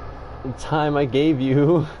 The time I gave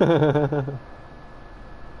you.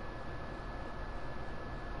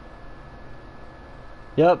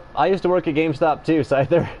 Yep, I used to work at GameStop too,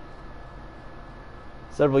 Scyther.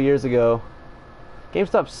 Several years ago.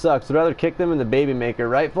 GameStop sucks. I'd rather kick them in the baby maker,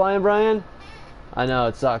 right, Flying Brian? I know,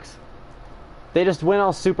 it sucks. They just went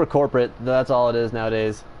all super corporate. That's all it is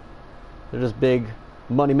nowadays. They're just big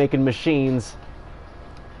money-making machines.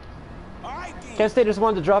 Alright then. Can't stay, just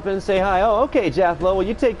wanted to drop in and say hi. Oh, okay, Jathlo. Well,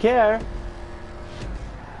 you take care.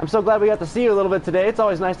 I'm so glad we got to see you a little bit today. It's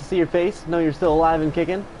always nice to see your face. Know you're still alive and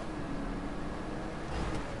kicking.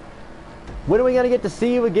 When are we going to get to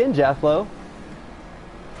see you again, Jathlo?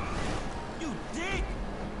 You dick!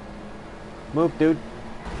 Move, dude.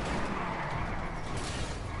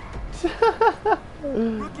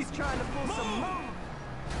 Rookie's trying to pull some moves.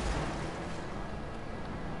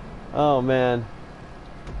 Oh, man.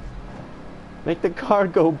 Make the car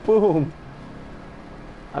go boom.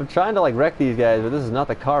 I'm trying to, like, wreck these guys, but this is not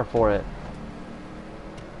the car for it.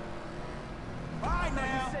 Bye You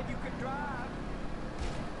now! said you could drive.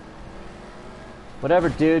 Whatever,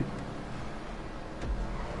 dude.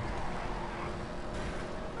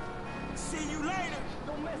 See you later!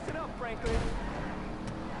 Don't mess it up, Franklin.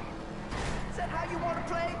 Is that how you want to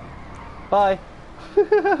play? Bye.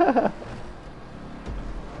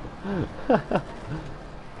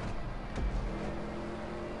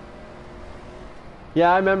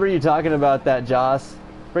 Yeah, I remember you talking about that, Joss.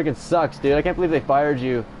 Freaking sucks, dude. I can't believe they fired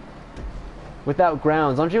you without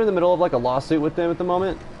grounds. Aren't you in the middle of like a lawsuit with them at the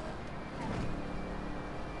moment?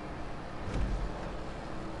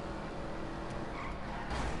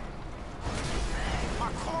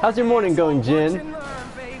 How's your morning going, Jin? Man,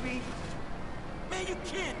 you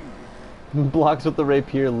kidding? Blocks with the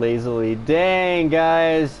rapier lazily. Dang,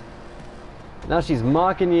 guys. Now she's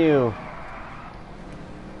mocking you.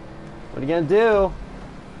 What are you gonna do?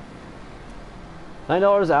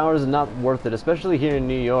 $9 an hour is not worth it, especially here in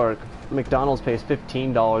New York. McDonald's pays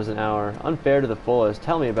 $15 an hour. Unfair to the fullest.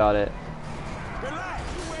 Tell me about it. Relax,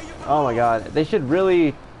 you where you Oh my god. They should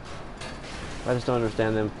really... I just don't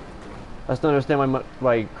understand them. I just don't understand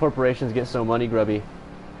why corporations get so money grubby.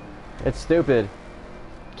 It's stupid.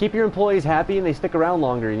 Keep your employees happy and they stick around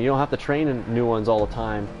longer and you don't have to train new ones all the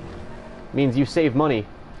time. Means you save money.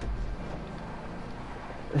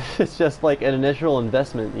 It's just like an initial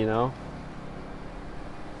investment, you know?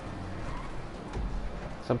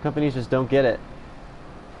 Some companies just don't get it.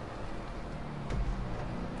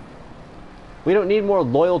 We don't need more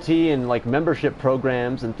loyalty and like membership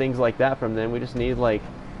programs and things like that from them. We just need like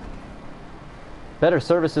better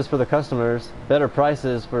services for the customers, better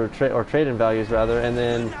prices for trade-in values rather, and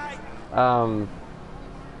then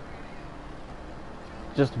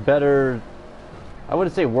just better, I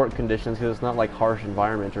wouldn't say work conditions because it's not like harsh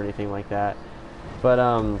environment or anything like that, but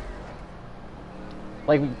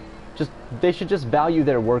like just they should just value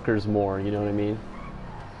their workers more, you know what I mean?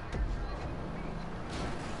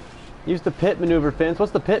 Use the pit maneuver, Vince.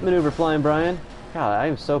 What's the pit maneuver, Flying Brian? God, I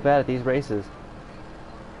am so bad at these races.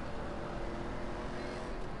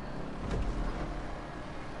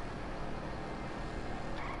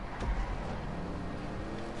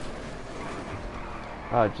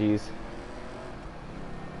 Oh, jeez.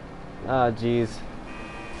 Oh, jeez.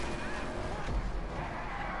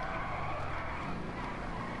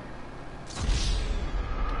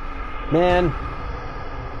 Man.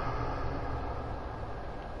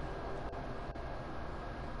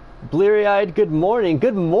 Bleary-eyed, good morning.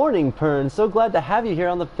 Good morning, Pern. So glad to have you here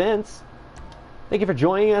on the fence. Thank you for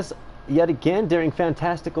joining us yet again during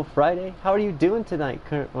Fantastical Friday. How are you doing tonight,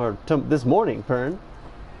 or this morning, Pern?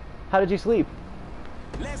 How did you sleep?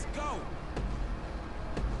 Let's go.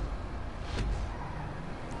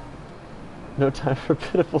 No time for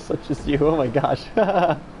pitiful such as you. Oh my gosh.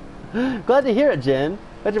 Glad to hear it, Jen.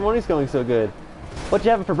 Glad your morning's going so good. What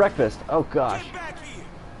you having for breakfast? Oh gosh. Get back here.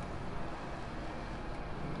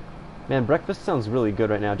 Man, breakfast sounds really good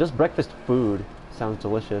right now. Just breakfast food sounds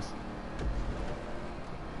delicious.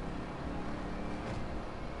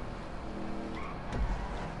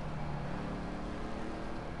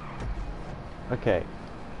 Okay.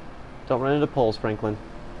 Don't run into poles, Franklin.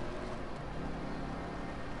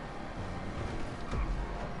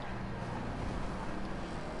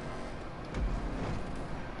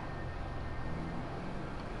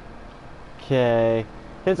 Okay.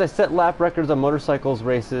 Since I set lap records on motorcycles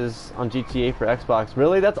races on GTA for Xbox.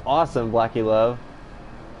 Really? That's awesome, Blackie Love.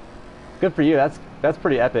 Good for you. That's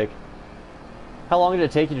pretty epic. How long did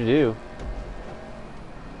it take you to do?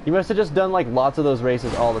 You must have just done like lots of those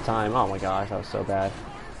races all the time. Oh my gosh, that was so bad.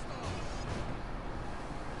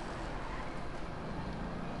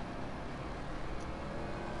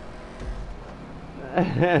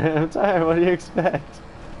 I'm tired. What do you expect?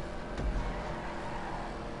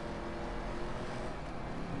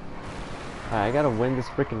 Alright, I gotta win this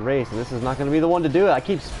freaking race, and this is not gonna be the one to do it. I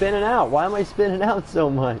keep spinning out. Why am I spinning out so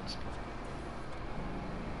much?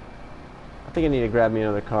 I think I need to grab me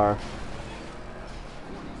another car.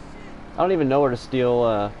 I don't even know where to steal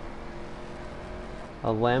a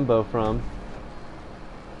Lambo from.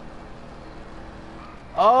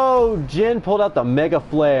 Oh, Jin pulled out the Mega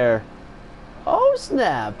Flare. Oh,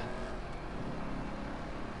 snap.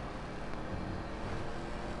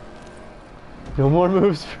 No more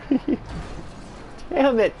moves for you.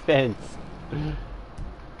 Damn it, Fence.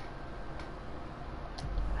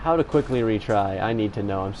 How to quickly retry? I need to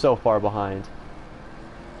know. I'm so far behind.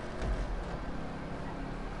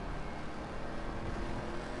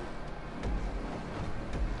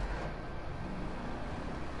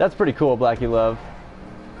 That's pretty cool, Blackie Love.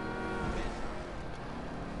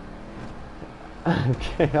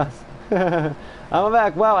 Chaos. I'm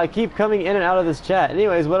back. Wow, I keep coming in and out of this chat.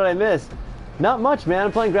 Anyways, what did I miss? Not much, man.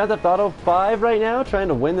 I'm playing Grand Theft Auto 5 right now, trying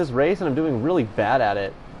to win this race, and I'm doing really bad at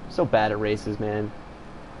it. So bad at races, man.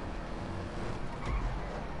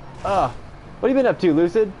 Ugh. What have you been up to,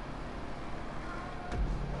 Lucid?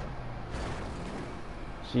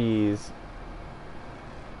 Jeez.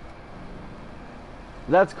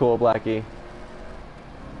 That's cool, Blackie.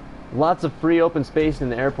 Lots of free open space in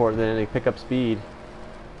the airport, then they pick up speed.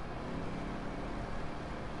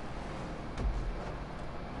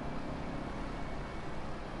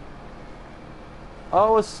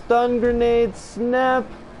 Oh, a stun grenade, snap!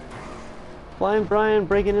 Flying Brian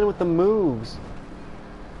breaking in with the moves.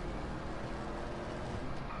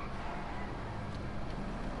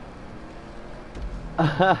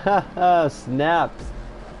 Snaps.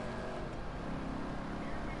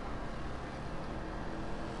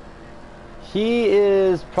 He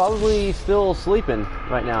is probably still sleeping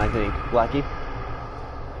right now, I think, Blackie.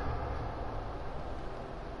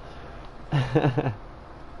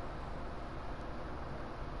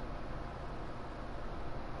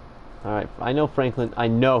 Alright, I know Franklin, I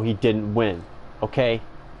know he didn't win, okay?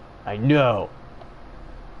 I know.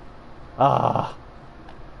 Ah.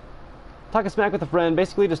 Talking smack with a friend,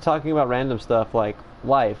 basically just talking about random stuff like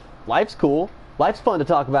life. Life's cool. Life's fun to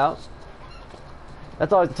talk about.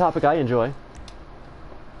 That's always the topic I enjoy.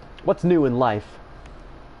 What's new in life?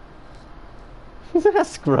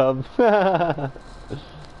 Scrub.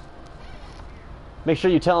 Make sure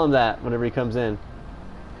you tell him that whenever he comes in.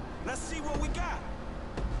 Let's see what we got.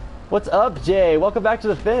 What's up, Jay? Welcome back to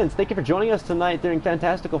the Fence. Thank you for joining us tonight during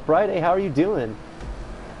Fantastical Friday. How are you doing?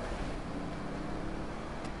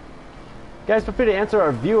 Guys, feel free to answer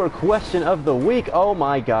our viewer question of the week. Oh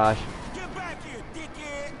my gosh. Get back here,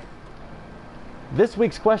 dickhead. This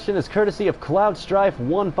week's question is courtesy of Cloud Strife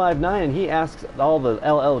 159, and he asks all the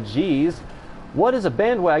LLGs, what is a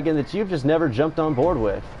bandwagon that you've just never jumped on board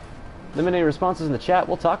with? Limit any responses in the chat.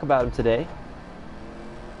 We'll talk about them today.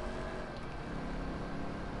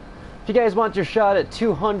 If you guys want your shot at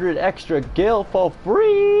 200 extra gil for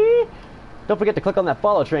free, don't forget to click on that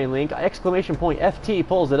follow train link. Exclamation point FT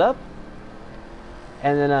pulls it up.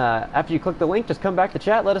 And then after you click the link, just come back to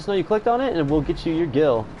chat, let us know you clicked on it, and we'll get you your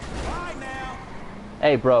gil. Bye now.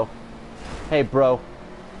 Hey, bro. Hey, bro.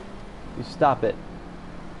 You stop it.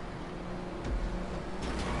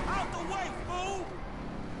 Out the way, fool.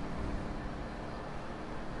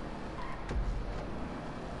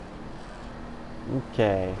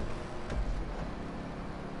 Okay.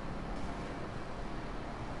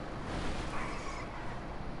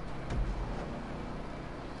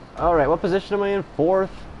 Alright, what position am I in? 4th?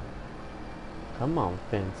 Come on,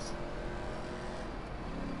 Vince.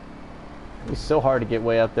 It's so hard to get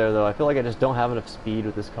way up there, though. I feel like I just don't have enough speed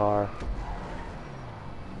with this car.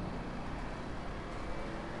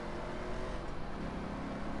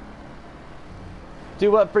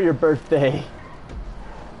 Do what for your birthday?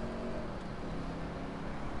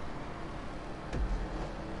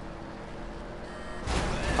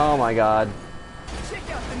 Oh my god.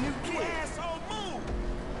 Check out the new kid. Asshole, move.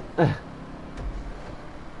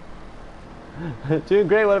 Doing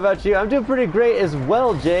great, what about you? I'm doing pretty great as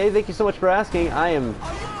well, Jay. Thank you so much for asking. I am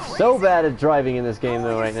so bad at driving in this game,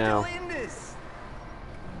 though, right now.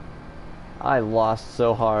 I lost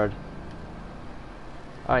so hard.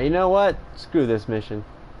 Alright, you know what? Screw this mission.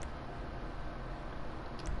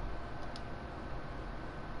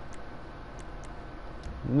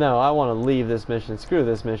 No, I want to leave this mission. Screw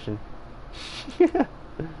this mission.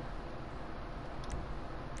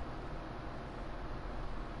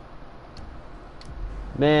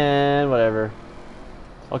 Man, whatever.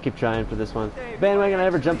 I'll keep trying for this one. Bandwagon I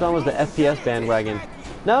ever jumped on was the FPS bandwagon.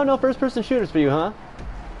 No first-person shooters for you, huh?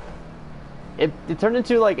 It turned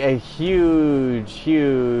into like a huge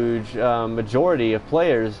majority of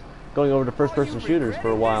players going over to first-person shooters for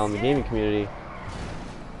a while in the gaming community.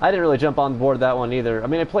 I didn't really jump on board that one either. I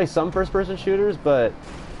mean, I play some first-person shooters, but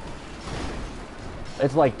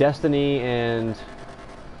it's like Destiny and,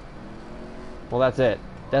 well, that's it.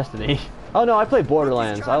 Destiny. Oh no, I play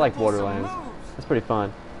Borderlands. I like Borderlands. That's pretty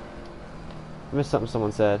fun. I missed something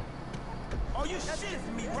someone said. Oh, you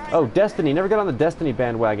shitting me, right? Oh, Destiny. Never got on the Destiny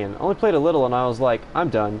bandwagon. Only played a little and I was like, I'm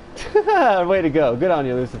done. Way to go. Good on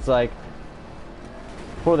you, Luce. It's like,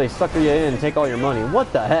 before they sucker you in and take all your money.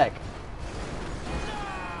 What the heck?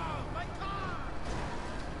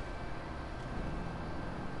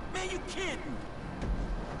 Man, you kidding?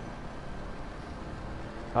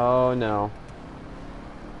 Oh no.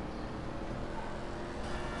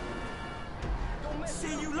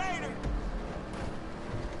 See you later.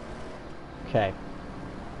 Okay.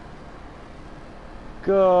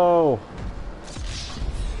 Go.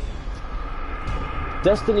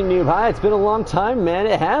 Destiny Noob. Hi, it's been a long time, man.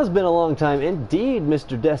 It has been a long time indeed,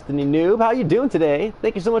 Mr. Destiny Noob. How you doing today?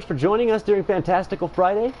 Thank you so much for joining us during Fantastical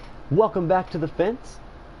Friday. Welcome back to the Fence.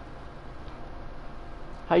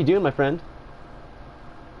 How you doing, my friend?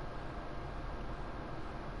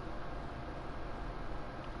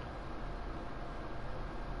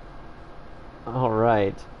 All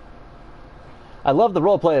right. I love the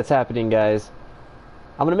roleplay that's happening, guys.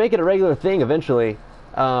 I'm gonna make it a regular thing eventually,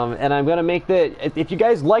 and I'm gonna make that. If you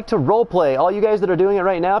guys like to roleplay, all you guys that are doing it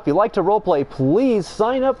right now, if you like to roleplay, please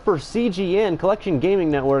sign up for CGN Collection Gaming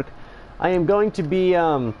Network. I am going to be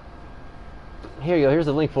here you go. Here's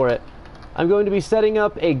the link for it. I'm going to be setting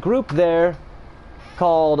up a group there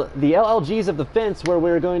called the LLGs of the Fence, where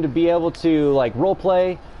we're going to be able to like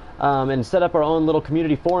roleplay and set up our own little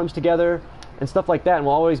community forums together and stuff like that. And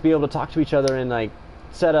we'll always be able to talk to each other and like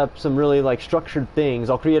set up some really like structured things.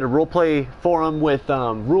 I'll create a roleplay forum with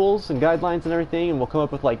rules and guidelines and everything, and we'll come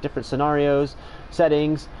up with like different scenarios,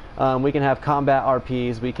 settings. We can have combat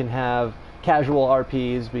RPs, we can have casual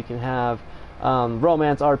RPs, we can have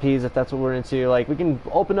romance RPs if that's what we're into. Like, we can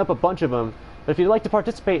open up a bunch of them. But if you'd like to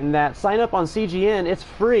participate in that, sign up on CGN. It's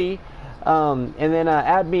free. And then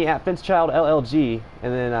add me at FenceChildLLG,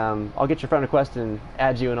 and then I'll get your friend request and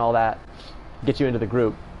add you and all that. Get you into the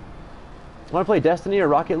group. Want to play Destiny or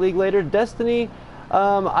Rocket League later? Destiny,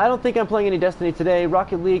 I don't think I'm playing any Destiny today.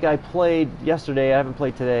 Rocket League I played yesterday. I haven't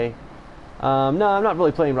played today. No, I'm not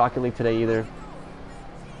really playing Rocket League today either.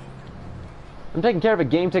 I'm taking care of a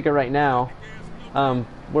game ticket right now.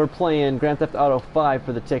 We're playing Grand Theft Auto 5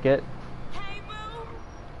 for the ticket. Hey, boo!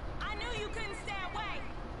 I knew you couldn't stay away.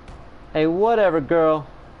 Hey, whatever, girl.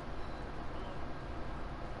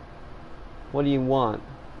 What do you want?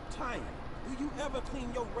 Tanya, do you ever clean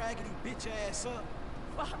your raggedy bitch ass up?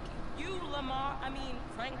 Fuck you, Lamar. I mean,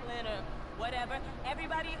 Franklin or whatever.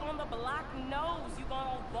 Everybody on the block knows you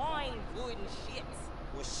gonna Vine wood and shit.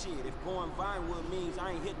 Well, shit, if going Vinewood means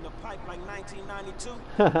I ain't hitting the pipe like 1992,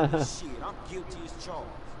 well, shit, I'm guilty as charged.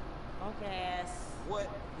 Okay, ass. What?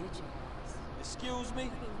 Bitch ass. Excuse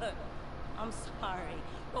me? Look, I'm sorry,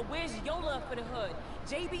 but where's your love for the hood?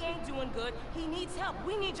 JB ain't doing good. He needs help.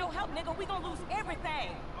 We need your help, nigga. We gonna lose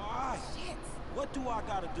everything. All right. Shit. What do I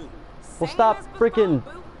gotta do? Well, Same stop as before, freaking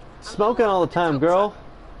boo. I'm smoking going all with the time, dope girl. truck.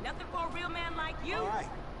 Nothing for a real man like you. All right.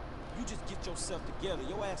 You just get yourself together.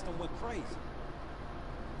 Your ass done went crazy.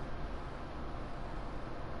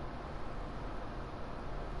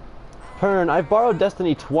 Pern, I've borrowed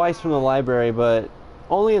Destiny twice from the library, but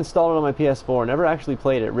only installed it on my PS4. Never actually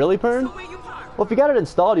played it. Really, Pern? So where you park? Well, if you got it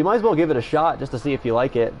installed, you might as well give it a shot just to see if you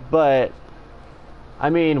like it. But,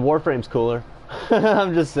 I mean, Warframe's cooler.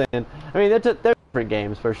 I'm just saying. I mean, they're different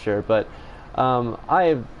games for sure, but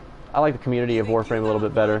I like the community of Warframe a little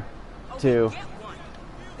bit better, too. Get one.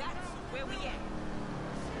 That's where we at.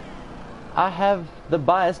 I have the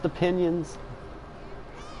biased opinions.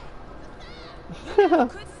 You never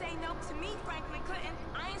could say no to me, Franklin Clinton.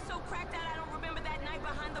 I ain't so cracked out I don't remember that night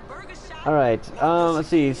behind the burger shop. Alright, let's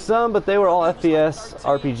see. Some, but they were all FPS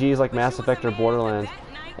RPGs like Mass Effect or Borderlands.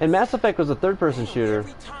 And Mass Effect was a third-person shooter.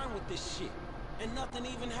 Every time with this shit, and nothing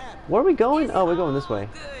even happened. Where are we going? Oh, we're going this way.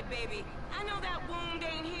 Good, baby. I know that wound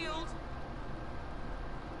ain't healed.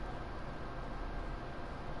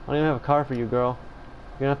 I don't even have a car for you, girl.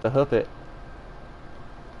 You're gonna have to hoof it.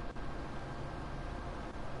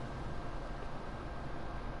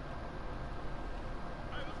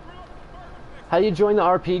 How do you join the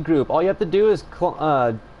RP group? All you have to do is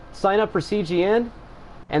sign up for CGN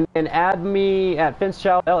and then add me at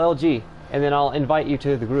FenceChildLLG, and then I'll invite you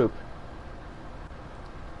to the group.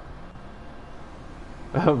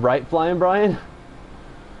 Right, Flying Brian?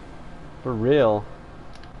 For real.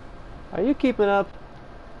 Are you keeping up?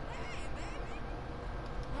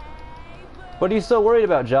 What are you so worried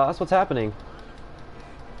about, Joss? What's happening?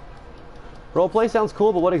 Roleplay sounds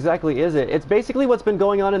cool, but what exactly is it? It's basically what's been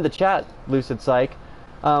going on in the chat, Lucid Psych,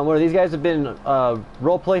 where these guys have been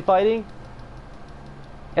roleplay fighting.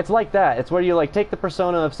 It's like that. It's where you like take the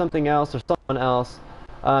persona of something else or someone else.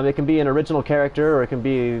 It can be an original character, or it can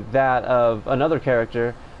be that of another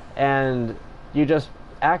character, and you just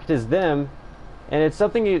act as them. And it's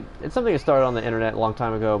something that started on the internet a long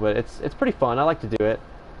time ago, but it's pretty fun. I like to do it.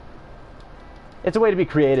 It's a way to be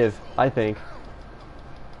creative, I think.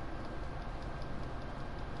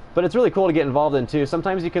 But it's really cool to get involved in too.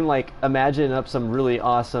 Sometimes you can like imagine up some really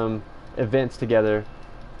awesome events together.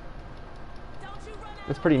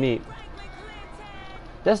 It's pretty neat.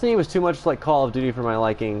 Destiny was too much like Call of Duty for my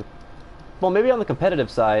liking. Well, maybe on the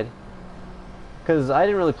competitive side, because I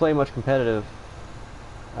didn't really play much competitive,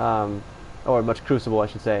 or much Crucible, I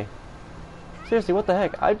should say. Seriously, what the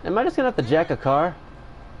heck? Am I just gonna have to jack a car?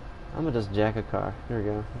 I'm gonna just jack a car. Here we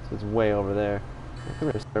go. It's way over there.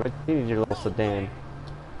 Come here, sir. You need your little sedan.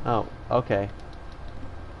 Oh, okay.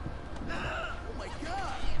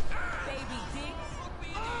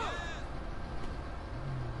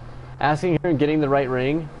 Asking her and getting the right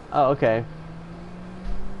ring? Oh, okay.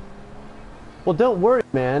 Well, don't worry,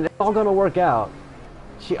 man. It's all gonna work out.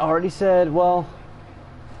 She already said, well,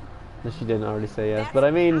 no, she didn't already say yes. But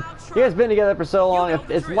I mean, you guys been together for so long.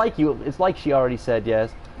 It's like she already said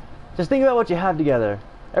yes. Just think about what you have together.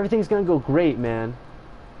 Everything's gonna go great, man.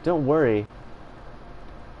 Don't worry.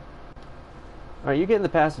 All right, you get in the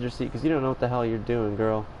passenger seat because you don't know what the hell you're doing,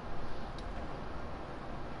 girl.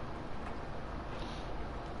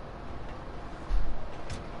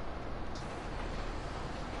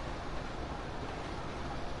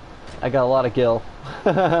 I got a lot of gill.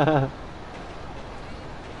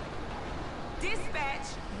 Dispatch,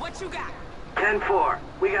 what you got? 10-4.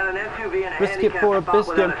 We got an SUV and a Brisket handicap for a spot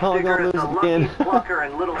biscuit, without I'm a probably sticker. gonna It's lose the it Lucky again. Plucker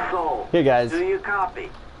and Little Soul. Here, guys. Do you copy?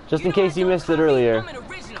 Just in case you missed it earlier,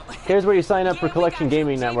 here's where you sign up for Collection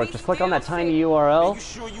Gaming Network. Just click on that tiny URL,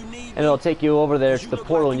 and it'll take you over there to the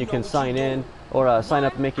portal, and you can sign in or sign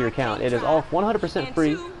up and make your account. It is all 100%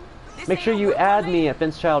 free. Make sure you add me at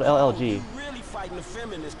Vincechild LLG. You really fighting the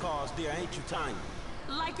feminist cause there, ain't you, Tiny?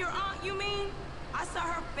 Like your aunt, you mean? I saw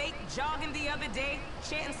her fake jogging the other day,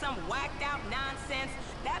 chanting some whacked out nonsense.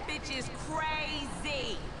 That bitch is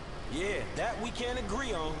crazy. Yeah, that we can't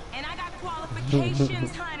agree on. And I got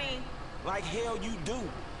qualifications, honey. Like hell you do.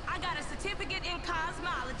 I got a certificate in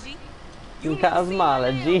cosmology. You In never seen my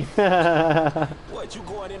cosmology. nails. What, you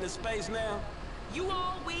going into space now? You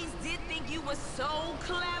always did think you were so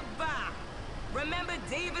clever. Remember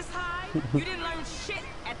Davis High? You didn't learn shit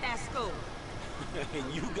at that school.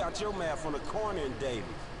 And you got your math on the corner in Davis.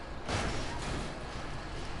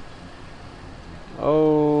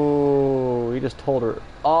 Oh, he just told her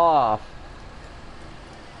off.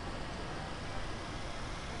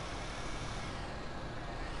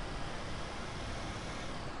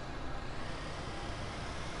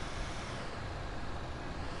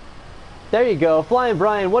 There you go, Flying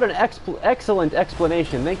Brian. What an excellent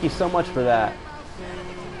explanation. Thank you so much for that.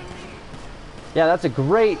 Yeah, that's a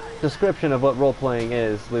great description of what role-playing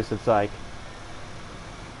is, Lucid Psych.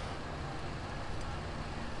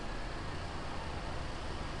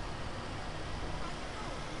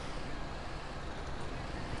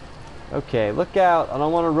 Okay, look out. I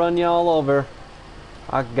don't want to run y'all over.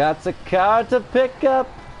 I got a car to pick up.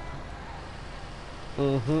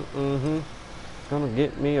 Gonna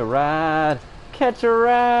get me a ride. Catch a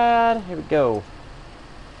ride. Here we go.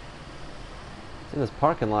 It's in this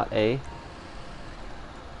parking lot, eh?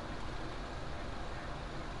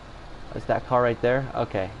 Is that car right there?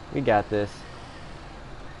 Okay, we got this.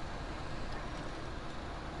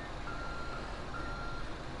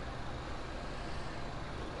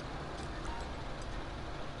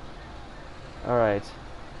 Alright.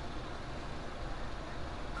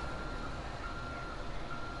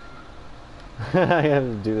 I have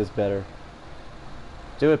to do this better.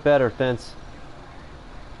 Do it better, Fence.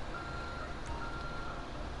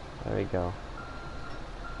 There we go.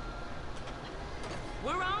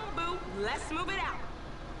 We're on, boo. Let's move it out.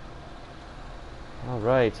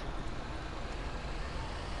 Alright.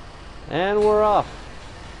 And we're off.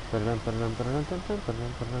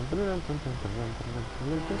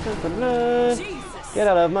 Jesus. Get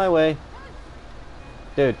out of my way.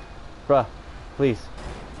 Dude. Bruh. Please.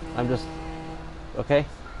 I'm just... Okay?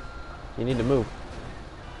 You need to move.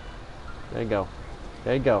 There you go.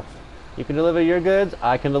 There you go. You can deliver your goods,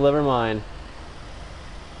 I can deliver mine.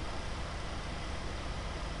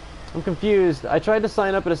 I'm confused. I tried to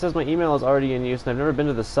sign up and it says my email is already in use and I've never been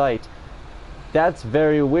to the site. That's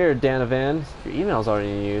very weird, Danavan. Your email's already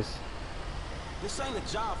in use. This ain't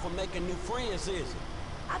a job for making new friends, is it?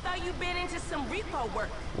 I thought you'd been into some repo work.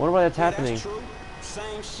 Wonder why that's Yeah, happening. that's true.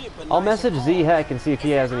 Same shit, but I'll nicer message cars. Z Heck and see if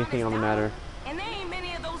he It's has an anything on honest the dollar, matter. And there ain't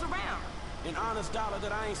many of those around. An honest dollar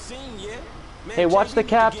that I ain't seen yet. Man, Hey, watch JB the need to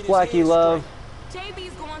caps, get his Blackie head Love. straight.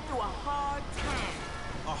 JB's going through a hard time.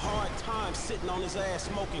 A hard time sitting on his ass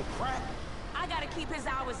smoking crack. I gotta keep his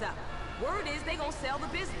hours up. Word is they gonna sell the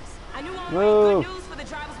business. I knew on Move. good news for the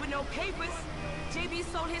drivers with no papers. JB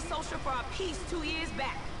sold his social for a piece 2 years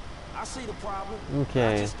back. I see the problem.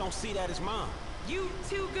 Okay. I just don't see that as mine. You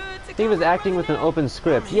too good to He was cover acting running with an now? open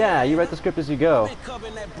script. Yeah, you write the script as you go. I've been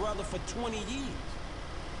covering that brother for 20 years.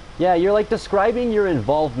 Yeah, you're like describing your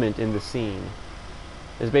involvement in the scene.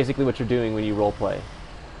 Is basically what you're doing when you roleplay.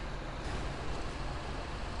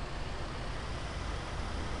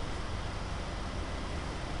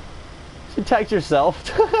 You tagged yourself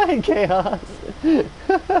in chaos.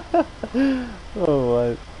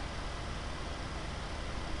 Oh, what?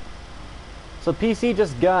 So PC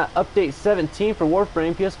just got update 17 for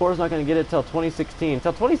Warframe. PS4 is not going to get it till 2016.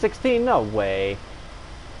 Till 2016? No way.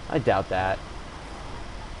 I doubt that.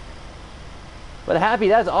 But Happy,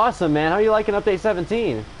 that's awesome, man. How are you liking update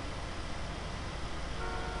 17?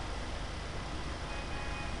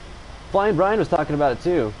 Flying Brian was talking about it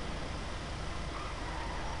too.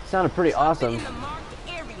 Sounded pretty awesome. In the marked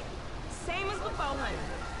area. Same as before, honey.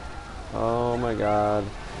 Oh my god.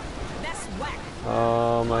 That's whack.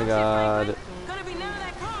 Oh my god. Gonna be none of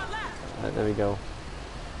that car left. Alright, there we go.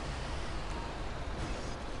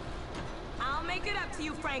 I'll make it up to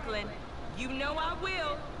you, Franklin. You know I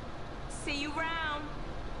will. See you round.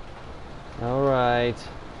 Alright.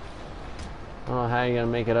 I don't know how you're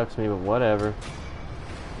gonna make it up to me, but whatever.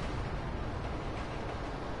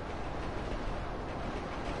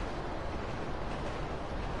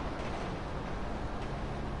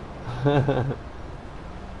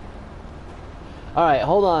 Alright,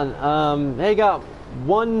 hold on. Hey, got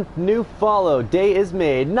one new follow. Day is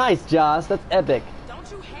made. Nice, Joss. That's epic. Don't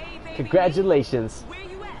you hate, baby? Congratulations. Where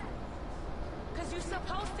you at? 'Cause you're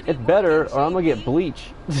supposed to be It's better, working, or I'm gonna get JB.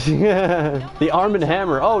 bleach. The Arm and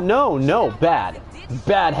Hammer. Oh, no, no. Bad.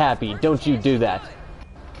 Bad happy. Don't you do that.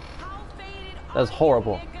 How faded That was are you,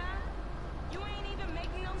 horrible. nigga? You ain't even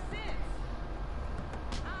making no sense.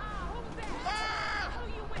 Who's that? Who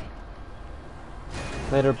you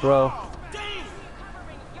with? Later, bro.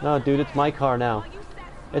 No, dude, it's my car now.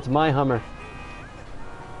 It's my Hummer.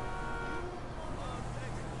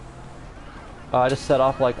 Oh, I just set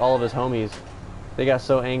off like all of his homies. They got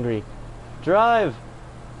so angry. Drive!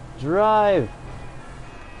 Drive!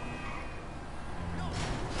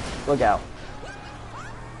 Look out.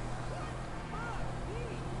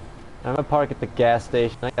 I'm gonna park at the gas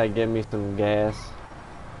station. I gotta get me some gas.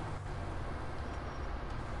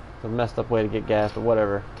 It's a messed up way to get gas, but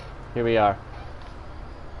whatever. Here we are.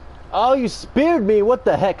 Oh, you speared me! What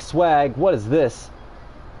the heck, swag? What is this?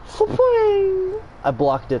 I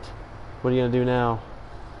blocked it. What are you gonna do now?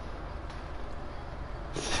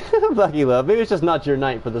 Lucky Love. Maybe it's just not your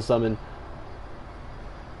night for the summon.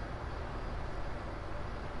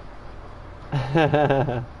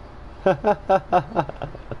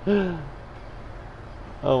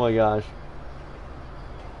 Oh my gosh.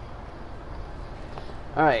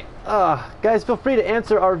 Alright, guys, feel free to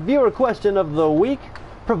answer our viewer question of the week,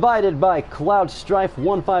 provided by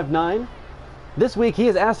CloudStrife159. This week he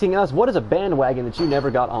is asking us, what is a bandwagon that you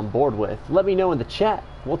never got on board with? Let me know in the chat.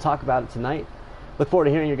 We'll talk about it tonight. Look forward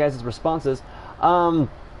to hearing your guys' responses.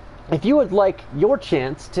 If you would like your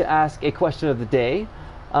chance to ask a question of the day,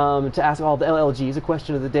 to ask all the LLGs a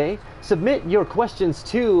question of the day, submit your questions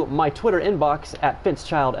to my Twitter inbox at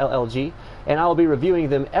FinchChildLLG, and I will be reviewing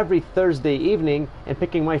them every Thursday evening and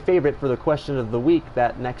picking my favorite for the question of the week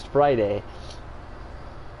that next Friday.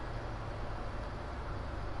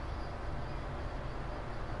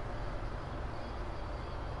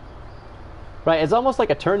 Right, it's almost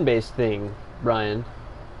like a turn-based thing, Brian.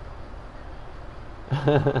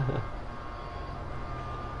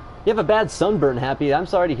 You have a bad sunburn, Happy. I'm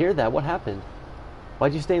sorry to hear that. What happened?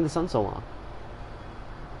 Why'd you stay in the sun so long?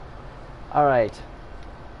 Alright.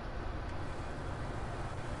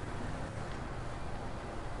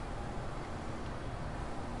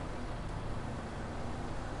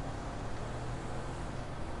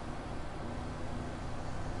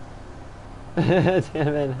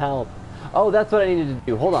 Damn it, help. Oh, that's what I needed to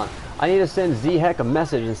do. Hold on. I need to send Z-Heck a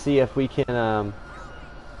message and see if we can,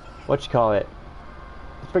 whatchamacallit,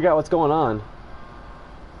 figure out what's going on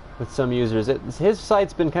with some users. His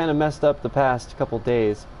site's been kind of messed up the past couple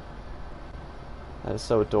days. That is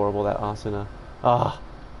so adorable, that Asuna. Ah,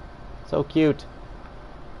 so cute.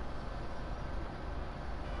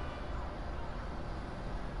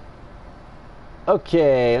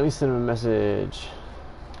 Okay, let me send him a message.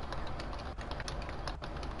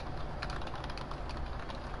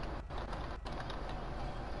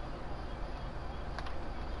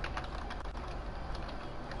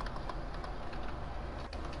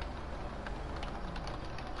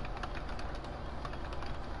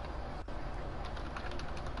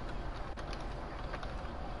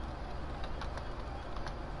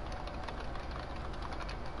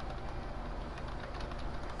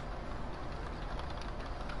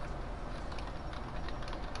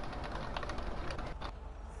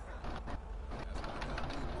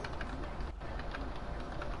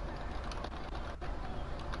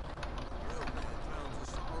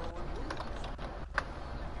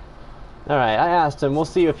 Alright, I asked him. We'll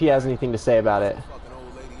see if he has anything to say about it.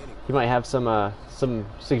 He might have some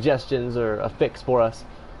suggestions or a fix for us.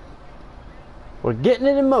 We're getting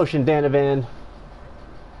it in motion, Danavan.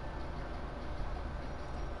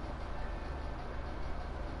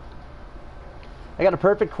 I got a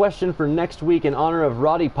perfect question for next week in honor of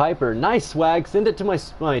Roddy Piper. Nice, swag. Send it to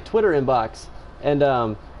my Twitter inbox. And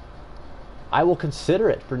I will consider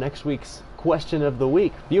it for next week's question of the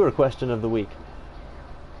week. Viewer question of the week.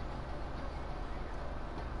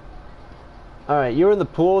 Alright, you were in the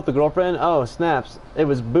pool with the girlfriend? Oh, snaps. It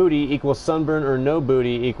was booty equals sunburn or no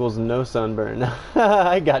booty equals no sunburn.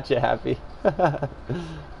 I got you, Happy.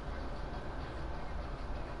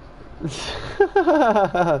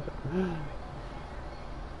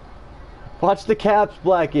 Watch the caps,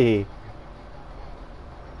 Blackie.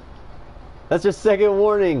 That's your second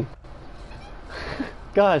warning.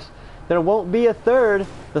 Gosh, there won't be a third.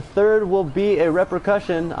 The third will be a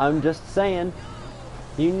repercussion. I'm just saying.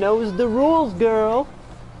 You knows the rules, girl.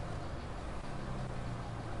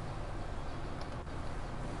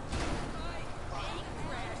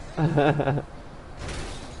 Alright,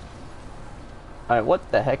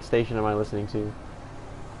 what the heck station am I listening to?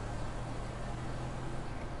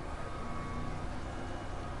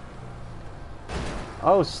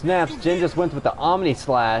 Oh snaps, Jen just went with the Omni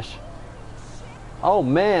Slash. Oh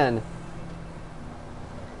man.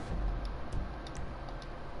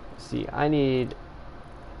 Let's see, I need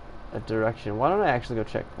a direction. Why don't I actually go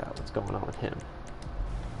check out what's going on with him?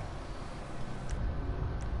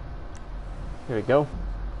 Here we go.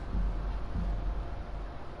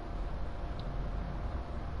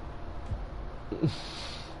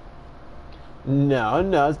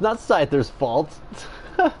 No, it's not Scyther's fault.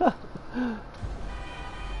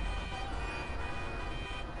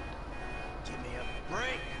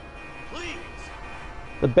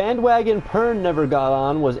 The bandwagon Pern never got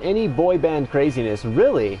on was any boy band craziness.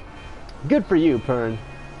 Really? Good for you, Pern.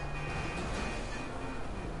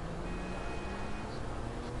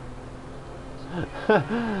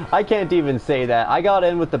 I can't even say that. I got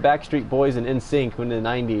in with the Backstreet Boys and NSYNC in the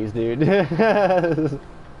 90s, dude.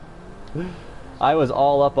 I was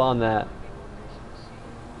all up on that.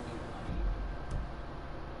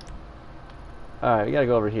 Alright, we gotta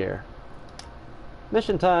go over here.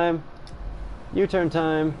 Mission time. U-turn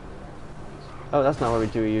time. Oh, that's not where we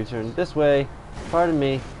do a U-turn. This way. Pardon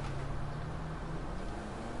me.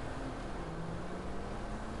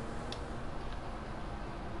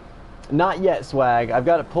 Not yet, Swag. I've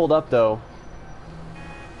got it pulled up, though.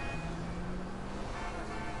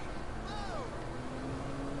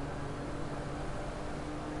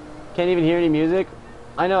 Can't even hear any music?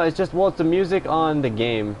 I know, it's just, well, it's the music on the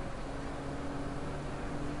game.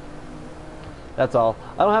 That's all.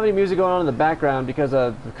 I don't have any music going on in the background because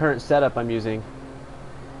of the current setup I'm using.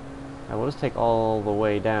 Alright, we'll just take all the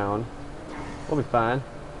way down. We'll be fine.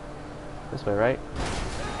 This way, right?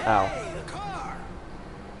 Ow.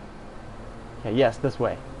 Okay, yes, this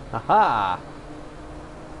way. Aha!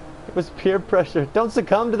 It was peer pressure. Don't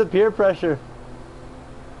succumb to the peer pressure.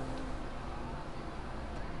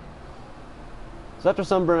 So after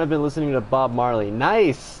Sunburn, I've been listening to Bob Marley.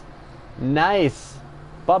 Nice! Nice!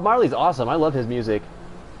 Bob Marley's awesome. I love his music.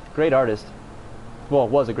 Great artist. Well,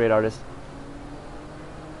 was a great artist.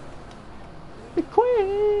 The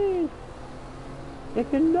Queen!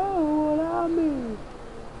 If you know what I mean.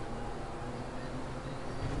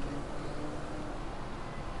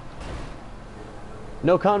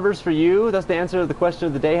 No Converse for you? That's the answer to the question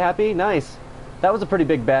of the day, Happy? Nice. That was a pretty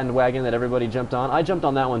big bandwagon that everybody jumped on. I jumped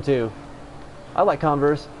on that one too. I like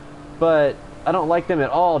Converse, but I don't like them at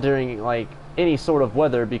all during, like, any sort of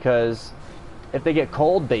weather because if they get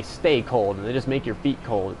cold, they stay cold and they just make your feet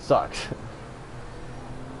cold. It sucks.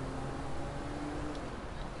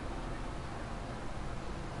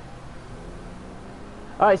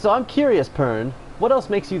 Alright, so I'm curious, Pern. What else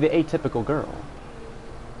makes you the atypical girl?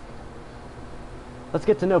 Let's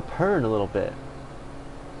get to know Pern a little bit.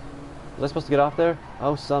 Was I supposed to get off there?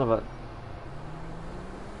 Oh, son of a...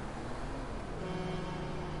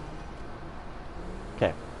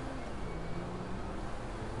 Okay.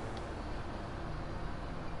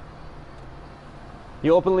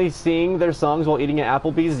 You openly sing their songs while eating at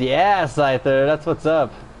Applebee's? Yeah, Scyther, that's what's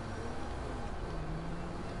up.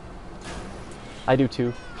 I do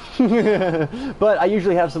too. But I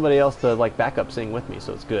usually have somebody else to like backup sing with me,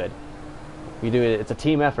 so it's good. We do it, it's a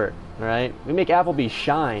team effort, alright? We make Applebee's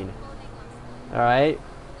shine. Alright?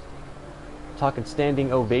 Talking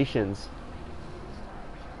standing ovations.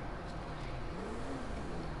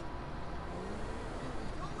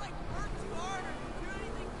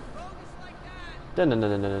 Dun dun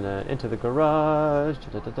dun dun dun dun, into the garage.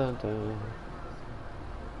 Dun, dun, dun, dun.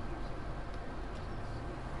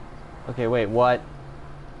 Okay, wait, what?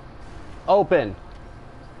 Open.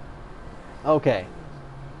 Okay.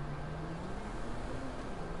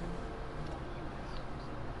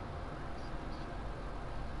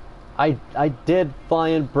 I did fly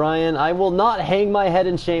in, Brian. I will not hang my head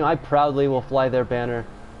in shame. I proudly will fly their banner.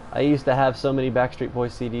 I used to have so many Backstreet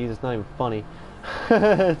Boys CDs. It's not even funny.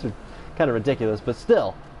 It's kind of ridiculous, but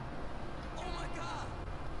still. Oh my God.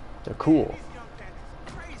 They're cool. These young cats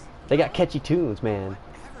is crazy. They got catchy tunes, man.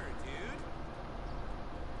 Whatever,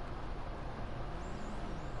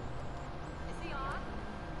 dude.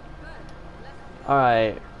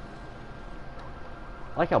 Alright.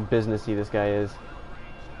 I like how businessy this guy is.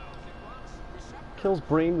 Kills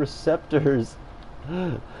brain receptors.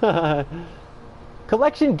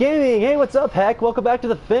 Collection Gaming! Hey, what's up, Heck? Welcome back to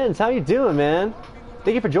the Fins. How you doing, man?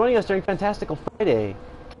 Thank you for joining us during Fantastical Friday.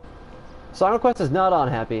 Song request is not on,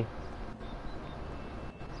 Happy.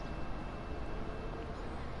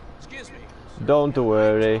 Excuse me. Don't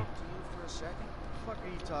worry. For a second. What are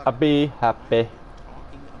you talking I'll be happy.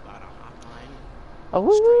 talking about a hotline?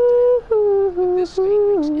 Oh, This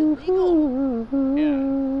statement's illegal.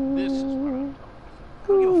 Yeah, this is what I'm talking about. I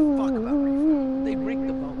don't give a fuck about refund. They rigged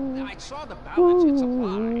the vote. I saw the ballots. It's a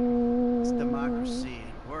lie. It's democracy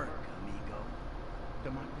at work, amigo.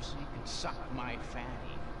 Democracy can suck my fanny.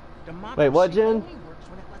 Democracy Wait, what, Jen? only works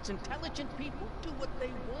when it lets intelligent people do what they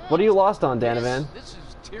want. What are you lost on, Danavan? This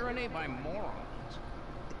is tyranny by morons.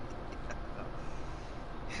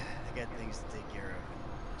 I got things to take care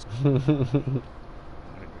of.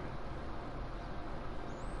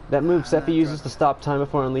 That move Seppi uses to stop time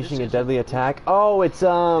before unleashing a deadly attack. Oh, it's This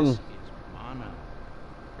is mana.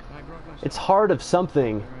 My drug it's Heart of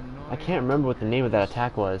something. I can't remember what the name of that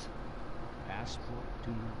attack was. passport to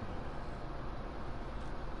Nirvana.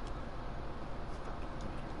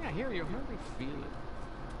 Yeah, here you hardly feel it.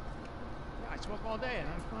 Yeah, I smoke all day and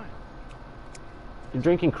I'm fine. You're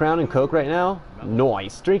drinking Crown and Coke right now?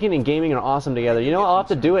 Nice. Drinking and gaming are awesome together. You know, I'll have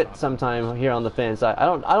to do it sometime here on the Fence. I've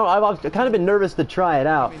kind of been nervous to try it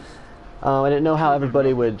out. I didn't know how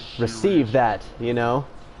everybody would receive that, you know.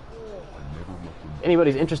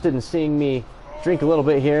 Anybody's interested in seeing me drink a little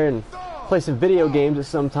bit here and play some video games at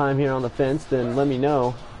some time here on the Fence, then let me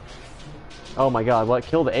know. Oh my god, what?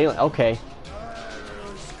 Kill the alien. Okay.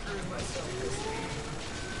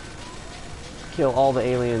 Kill all the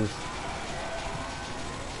aliens.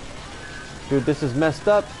 Dude, this is messed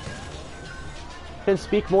up. Can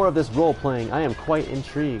speak more of this role-playing. I am quite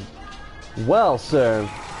intrigued. Well, sir.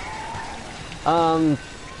 How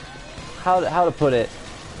to put it?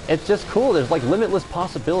 It's just cool. There's like limitless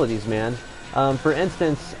possibilities, man. For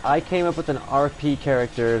instance, I came up with an RP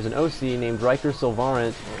character as an OC named Riker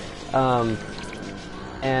Sylvarant.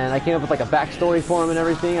 And I came up with like a backstory for him and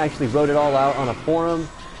everything. I actually wrote it all out on a forum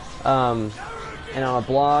and on a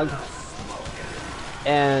blog.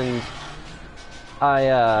 And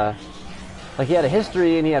like he had a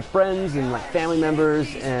history and he had friends and like family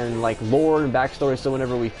members and like lore and backstory. So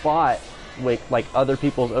whenever we fought with like other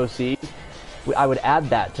people's OCs, I would add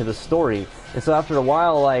that to the story. And so after a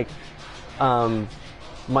while, like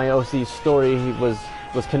my OC's story was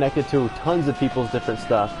connected to tons of people's different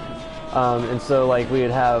stuff. And so like we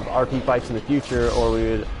would have RP fights in the future, or we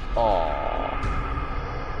would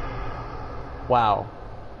wow.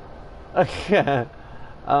 Okay.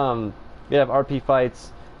 We'd have RP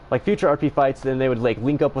fights, like future RP fights, then they would like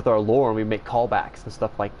link up with our lore and we'd make callbacks and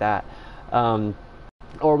stuff like that.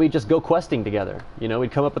 Or we'd just go questing together. You know,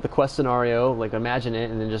 we'd come up with a quest scenario, like imagine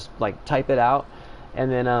it, and then just like type it out. And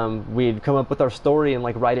then we'd come up with our story and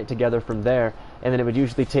like write it together from there. And then it would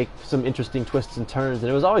usually take some interesting twists and turns, and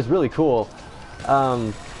it was always really cool.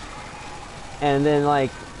 And then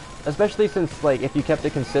like, especially since like if you kept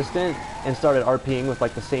it consistent and started RPing with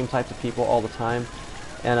like the same types of people all the time,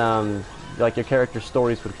 and like your character's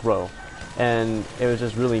stories would grow, and it was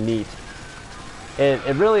just really neat.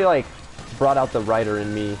 It really like brought out the writer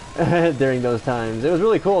in me during those times. It was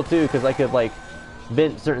really cool too, because I could like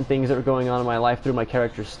vent certain things that were going on in my life through my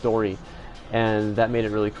character's story, and that made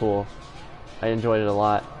it really cool. I enjoyed it a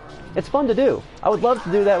lot. It's fun to do. I would love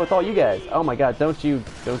to do that with all you guys. Oh my god, don't you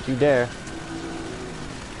dare.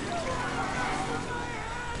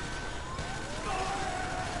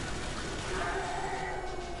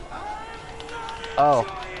 Oh,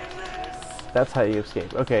 that's how you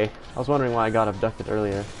escape. Okay, I was wondering why I got abducted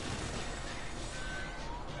earlier.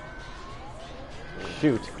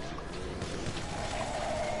 Shoot.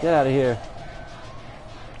 Get out of here.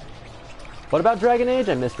 What about Dragon Age?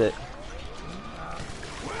 I missed it.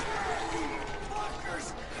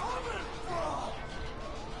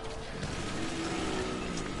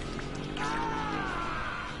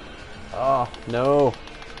 Oh, no.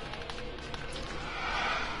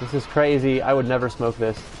 This is crazy. I would never smoke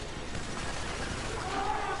this.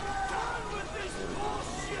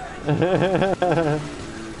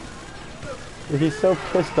 He's so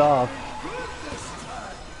pissed off.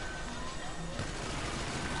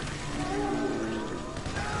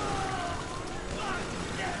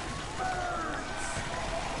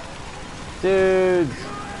 Dudes.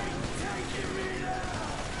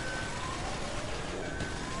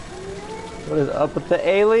 What is up with the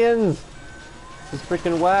aliens? This is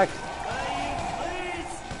freaking whack.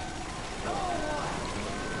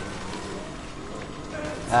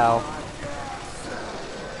 Ow.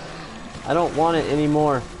 I don't want it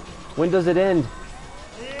anymore. When does it end?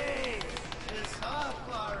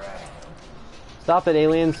 Stop it,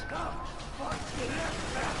 aliens.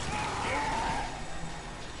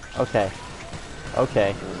 Okay.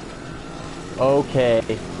 Okay.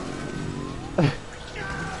 Okay.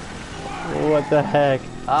 What the heck?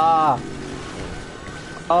 Ah!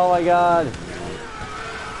 Oh my god!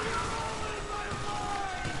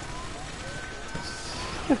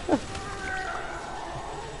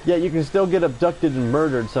 Yeah, you can still get abducted and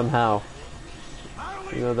murdered somehow.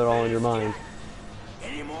 You know they're all in your mind.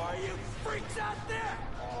 Any more of you freaks out there?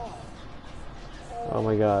 Oh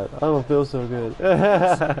my god, I don't feel so good.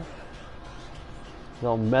 It's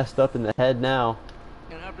all messed up in the head now.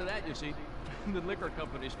 And after that, you see, the liquor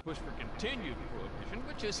companies push for continued prohibition,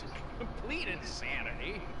 which is complete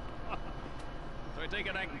insanity. So I take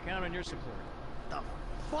it I can count on your support. The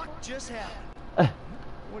fuck just happened?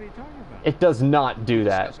 What are you talking about? It does not do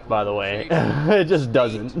that, by the way. It just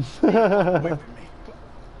doesn't. But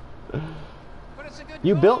it's a good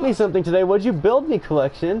You built me something today. What'd you build me,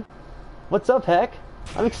 collection? What's up, heck?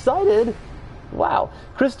 I'm excited. Wow.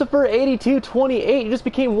 Christopher8228, you just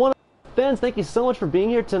became one of the fans. Thank you so much for being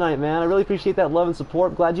here tonight, man. I really appreciate that love and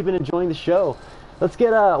support. Glad you've been enjoying the show. Let's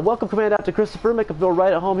get a welcome command out to Christopher. Make him feel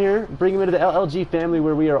right at home here. Bring him into the LLG family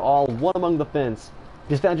where we are all one among the fence.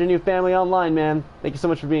 Just found your new family online, man. Thank you so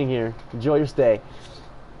much for being here. Enjoy your stay.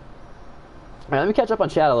 Alright, let me catch up on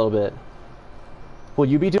chat a little bit. Will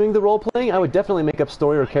you be doing the role-playing? I would definitely make up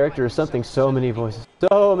story or character or something. So many voices.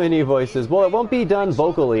 So many voices. Well, it won't be done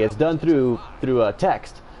vocally. It's done through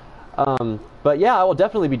text. But yeah, I will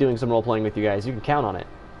definitely be doing some role-playing with you guys. You can count on it.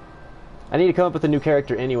 I need to come up with a new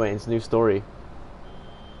character anyway. It's a new story.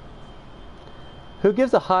 Who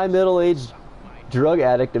gives a high middle-aged drug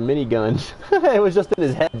addict a minigun? It was just in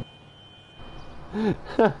his head.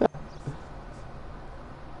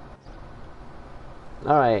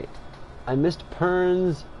 Alright. I missed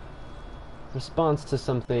Pern's response to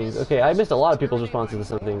some things. Okay, I missed a lot of people's responses to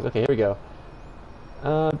some things. Okay, here we go.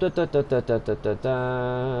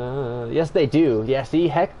 Yes, they do. Yeah, see,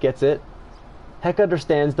 Heck gets it. Heck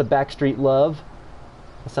understands the Backstreet Love.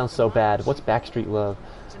 That sounds so bad. What's Backstreet Love?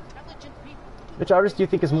 Which artist do you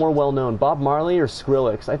think is more well-known, Bob Marley or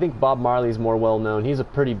Skrillex? I think Bob Marley is more well-known. He's a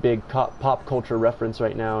pretty big pop culture reference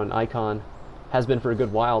right now, an icon. Has been for a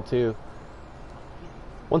good while, too.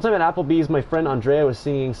 One time at Applebee's, my friend Andrea was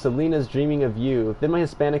singing Selena's Dreaming of You. Then my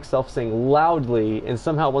Hispanic self sang loudly, and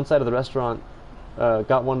somehow one side of the restaurant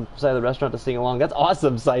got one side of the restaurant to sing along. That's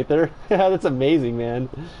awesome, Scyther. That's amazing, man.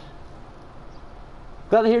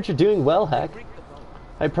 Glad to hear you're doing well, Heck.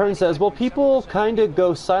 My Pern says, well, people kind of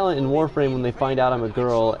go silent in Warframe when they find out I'm a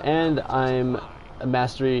girl, and I'm a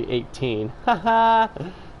Mastery 18. Haha!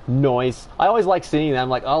 Noise. I always like seeing that. I'm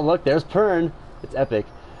like, oh, look, there's Pern. It's epic.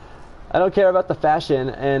 I don't care about the fashion,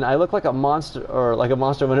 and I look like a monster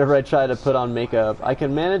whenever I try to put on makeup. I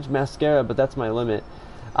can manage mascara, but that's my limit.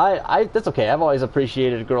 That's okay. I've always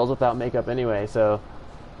appreciated girls without makeup anyway, so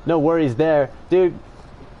no worries there. Dude,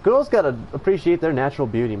 girls gotta appreciate their natural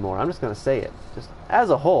beauty more. I'm just gonna say it. Just as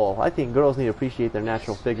a whole, I think girls need to appreciate their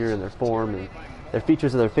natural figure and their form and their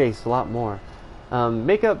features of their face a lot more.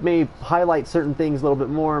 Makeup may highlight certain things a little bit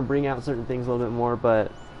more and bring out certain things a little bit more,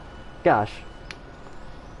 but gosh.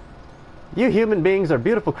 You human beings are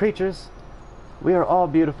beautiful creatures. We are all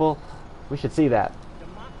beautiful. We should see that.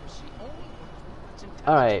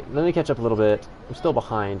 Alright, let me catch up a little bit. I'm still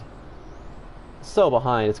behind. So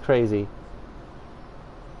behind, it's crazy.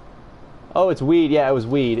 Oh, it's weed. Yeah, it was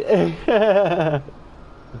weed.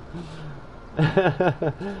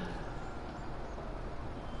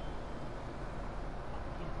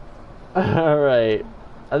 Alright.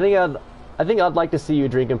 I think I'd like to see you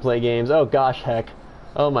drink and play games. Oh gosh, Heck.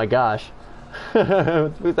 Oh my gosh.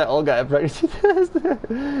 Who's that old guy at pregnancy test?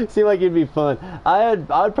 Seemed like it'd be fun.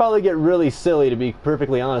 I'd probably get really silly, to be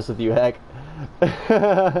perfectly honest with you, Heck.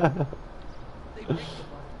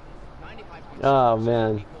 Oh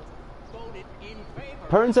man.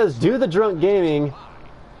 Pern says, do the drunk gaming.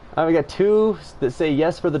 We got two that say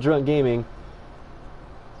yes for the drunk gaming.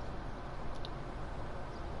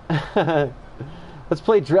 Let's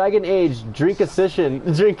play Dragon Age. Drinkposition.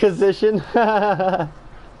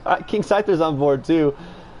 Alright, King Scyther's on board too.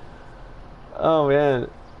 Oh man.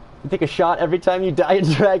 You take a shot every time you die in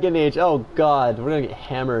Dragon Age. Oh god, we're gonna get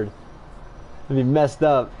hammered. That'd be messed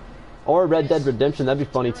up. Or Red Dead Redemption, that'd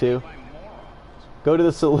be funny too. Go to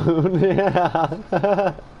the saloon.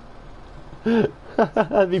 Yeah.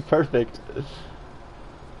 That'd be perfect.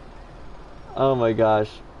 Oh my gosh.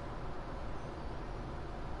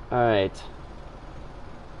 Alright.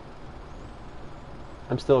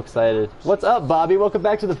 I'm still excited. What's up, Bobby? Welcome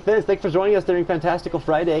back to the Fizz. Thanks for joining us during Fantastical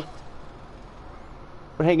Friday.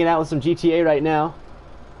 We're hanging out with some GTA right now.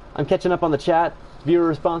 I'm catching up on the chat, viewer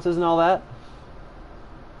responses and all that.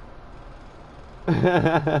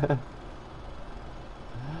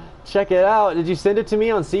 Check it out. Did you send it to me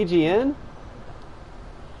on CGN?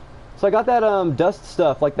 So I got that dust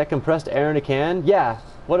stuff, like that compressed air in a can. Yeah.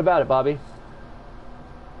 What about it, Bobby?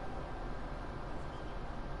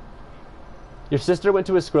 Your sister went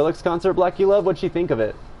to a Skrillex concert, Black You Love. What'd she think of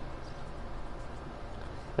it?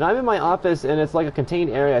 And I'm in my office, and it's like a contained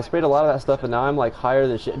area. I sprayed a lot of that stuff, and now I'm like higher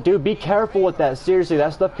than shit. Dude, be careful with that. Seriously,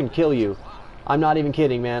 that stuff can kill you. I'm not even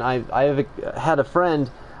kidding, man. I have had a friend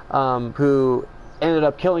who ended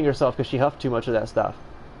up killing herself because she huffed too much of that stuff.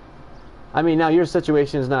 I mean, now your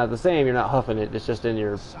situation is not the same. You're not huffing it. It's just in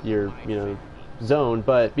your you know, zone.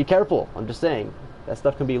 But be careful. I'm just saying. That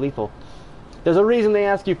stuff can be lethal. There's a reason they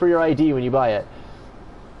ask you for your ID when you buy it.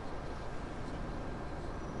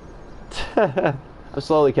 I'm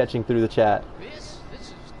slowly catching through the chat. This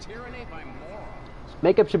is tyranny by morons.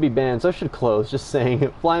 Makeup should be banned. So should clothes. Just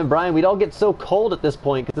saying. Flying Brian, we'd all get so cold at this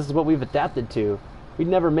point because this is what we've adapted to. We'd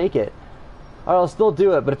never make it. Alright, I'll still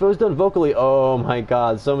do it, but if it was done vocally, oh my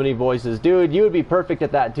god, so many voices. Dude, you would be perfect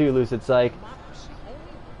at that too, Lucid Psych.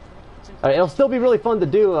 Alright, it'll still be really fun to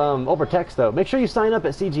do over text though. Make sure you sign up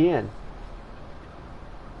at CGN.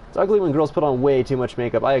 It's ugly when girls put on way too much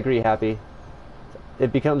makeup. I agree, Happy.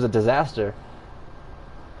 It becomes a disaster.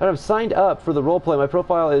 Alright, I'm signed up for the roleplay. My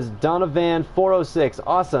profile is Donovan406.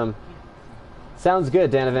 Awesome. Sounds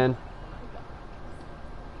good, Donovan.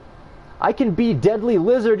 I can be Deadly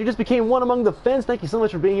Lizard. You just became one among the Fens. Thank you so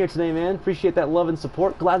much for being here today, man. Appreciate that love and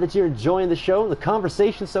support. Glad that you're enjoying the show and the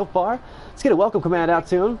conversation so far. Let's get a welcome command out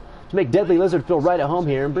to him to make Deadly Lizard feel right at home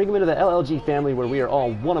here and bring him into the LLG family where we are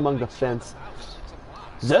all one among the Fens.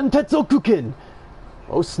 Zentetsukuken!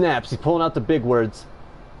 Oh snaps, he's pulling out the big words.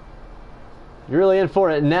 You're really in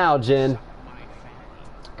for it now, Jin.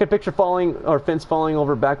 Could picture Fence falling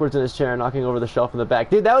over backwards in his chair, knocking over the shelf in the back.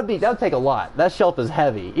 Dude, that would take a lot. That shelf is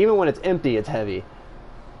heavy. Even when it's empty, it's heavy.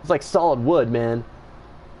 It's like solid wood, man.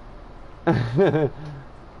 This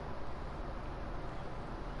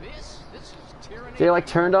is tyranny. They like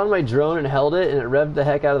turned on my drone and held it, and it revved the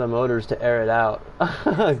heck out of the motors to air it out.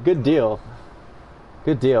 Good deal.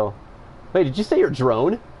 Good deal. Wait, did you say your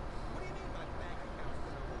drone?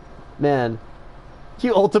 Man.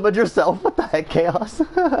 You ultimate yourself. What the heck, Chaos?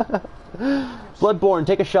 Bloodborne,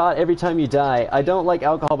 take a shot every time you die. I don't like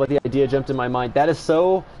alcohol, but the idea jumped in my mind. That is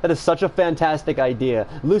such a fantastic idea.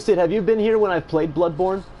 Lucid, have you been here when I've played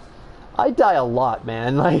Bloodborne? I die a lot,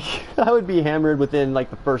 man. Like, I would be hammered within like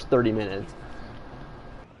the first 30 minutes.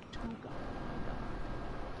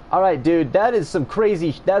 Alright, dude, that is some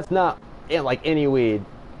crazy... That's not like any weed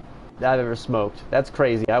that I've ever smoked. That's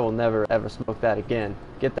crazy. I will never ever smoke that again.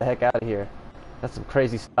 Get the heck out of here. That's some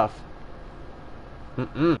crazy stuff.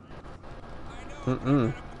 Oh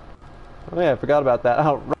yeah, I forgot about that.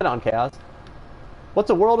 Oh, right on, Chaos. What's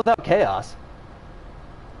a world without chaos?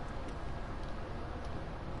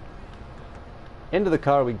 Into the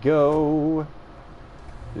car we go.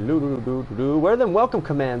 Where are them welcome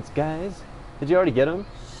commands, guys? Did you already get them?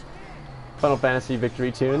 Final Fantasy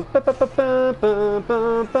victory tune.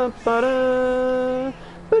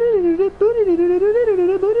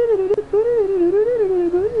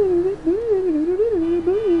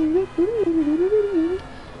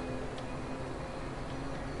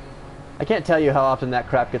 I can't tell you how often that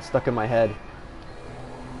crap gets stuck in my head.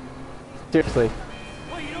 Seriously.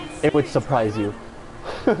 It would surprise you.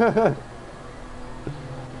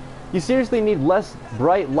 You seriously need less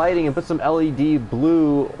bright lighting and put some LED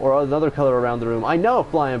blue or another color around the room. I know,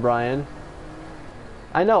 Flying Brian.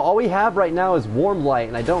 I know, all we have right now is warm light,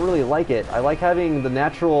 and I don't really like it. I like having the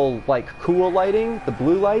natural, like, cool lighting, the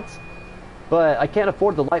blue lights, but I can't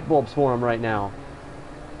afford the light bulbs for them right now.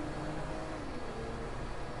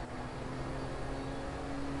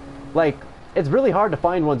 Like, it's really hard to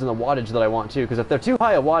find ones in the wattage that I want to, because if they're too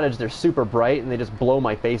high a wattage, they're super bright, and they just blow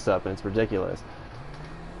my face up, and it's ridiculous.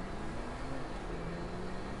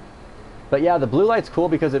 But yeah, the blue light's cool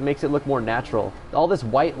because it makes it look more natural. All this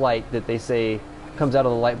white light that they say comes out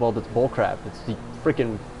of the light bulb, it's bullcrap. It's the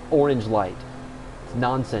freaking orange light. It's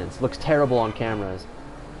nonsense. Looks terrible on cameras.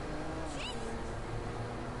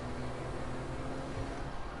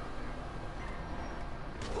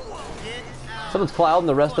 Someone's Cloud and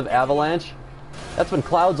the rest of Avalanche. That's when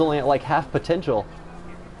Cloud's only at like half potential.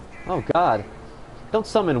 Oh god. Don't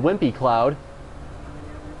summon Wimpy Cloud.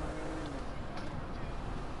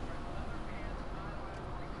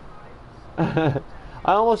 I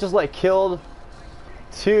almost just like killed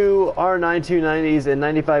two R9290s and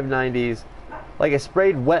 9590s. Like I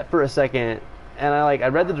sprayed wet for a second, and I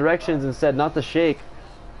read the directions and said not to shake.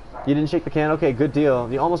 You didn't shake the can? Okay, good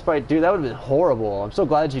deal. You almost probably, dude, that would have been horrible. I'm so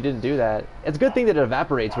glad you didn't do that. It's a good thing that it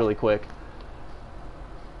evaporates really quick.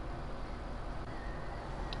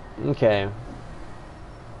 Okay.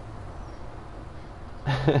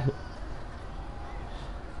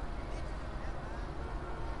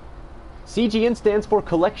 CGN stands for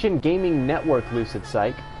Collection Gaming Network, Lucid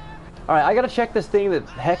Psych. Alright, I gotta check this thing that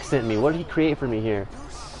Heck sent me. What did he create for me here?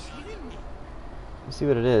 Let's see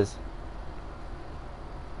what it is.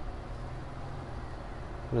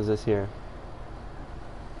 What is this here?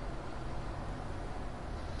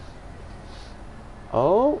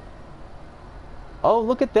 Oh. Oh,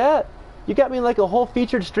 look at that. You got me like a whole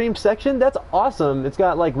featured stream section. That's awesome. It's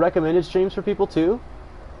got like recommended streams for people too.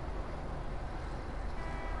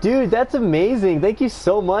 Dude, that's amazing. Thank you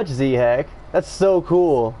so much, Z-Heck. That's so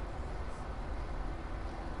cool.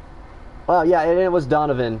 Wow, yeah, and it was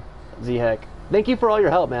Donovan, Z-Heck. Thank you for all your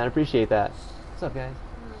help, man. I appreciate that. What's up, guys?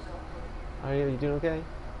 Are you doing okay?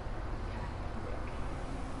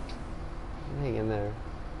 Hang in there.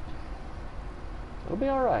 It'll be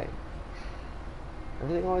alright.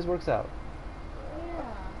 Everything always works out. Yeah.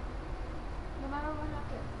 No matter what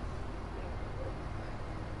happens.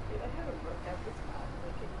 Dude, I haven't worked out this bad in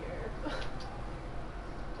like a year.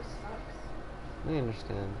 Just sucks. I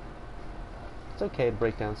understand. It's okay to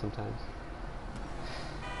break down sometimes.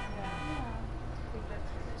 Yeah. I think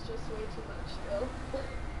it's just way too much still. So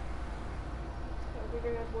I think I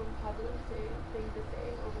have one positive thing to say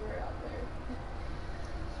over out there.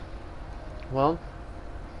 Well,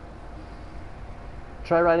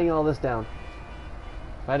 try writing all this down.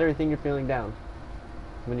 Write everything you're feeling down.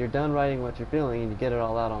 When you're done writing what you're feeling and you get it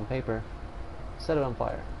all out on paper, set it on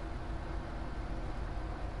fire.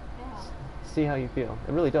 Yeah. See how you feel.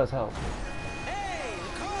 It really does help. Hey, the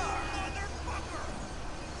car! Motherfucker!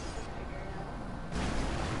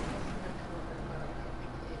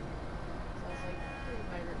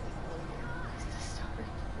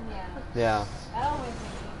 Yeah. That always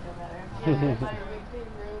makes me feel better. Yeah, my big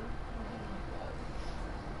room.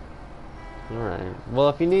 Alright. Well,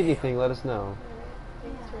 if you need anything, let us know.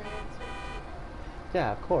 Thanks for answering.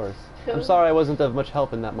 Yeah, of course. I'm sorry I wasn't of much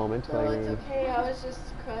help in that moment. No, it's okay. I was just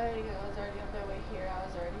crying. I was already on my way here. I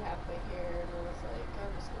was already halfway here, and I was like,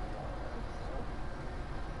 I'm just gonna go now.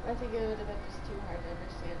 So I think it would have been just too hard to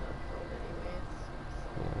understand on phone, anyways.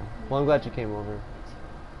 So. Yeah. Well, I'm glad you came over. Me too.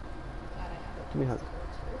 Glad I have a Give me a hug.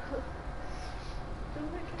 Don't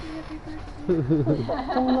look at me, happy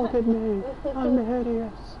birthday. Don't look at me. I'm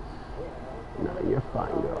hideous. No, you're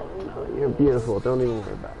fine, girl. No, you're beautiful. Don't even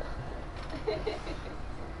worry about it.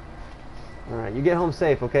 Alright, you get home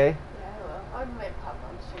safe, okay? Yeah, I will. I might pop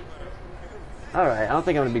on stream for a few. Alright, I don't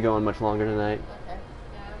think I'm going to be going much longer tonight. Okay.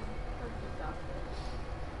 Yeah, I'm exhausted.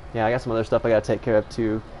 Yeah, I got some other stuff I got to take care of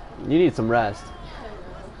too. You need some rest.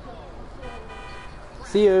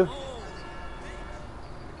 See you.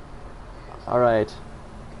 Alright.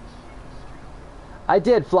 I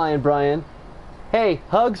did, Flying Brian. Hey,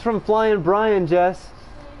 hugs from Flying Brian, Jess.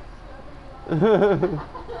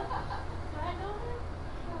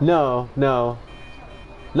 No, no.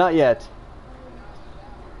 Not yet.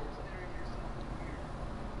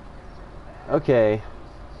 Okay.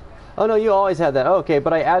 Oh no, you always had that. Oh, okay,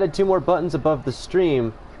 but I added 2 more buttons above the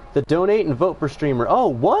stream. The donate and vote for streamer. Oh,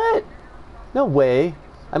 what? No way.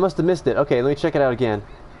 I must have missed it. Okay, let me check it out again.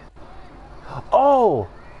 Oh,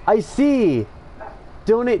 I see.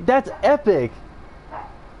 Donate. That's epic.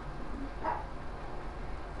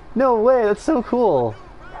 No way. That's so cool.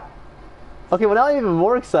 Okay, well now I'm even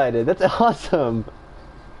more excited. That's awesome.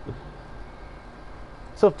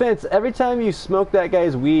 So Vince, every time you smoke that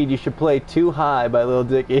guy's weed, you should play Too High by Lil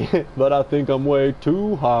Dicky. But I think I'm way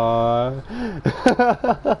too high.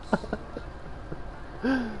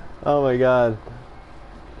 Oh my god.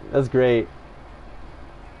 That's great.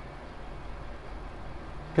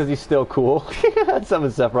 Because he's still cool.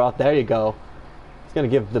 Summon Sephiroth. There you go. He's going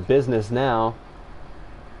to give the business now.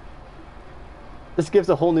 This gives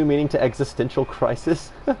a whole new meaning to existential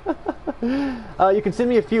crisis. You can send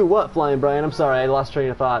me a few what, Flying Brian? I'm sorry, I lost train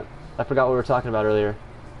of thought. I forgot what we were talking about earlier.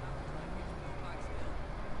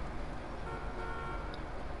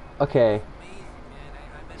 Okay.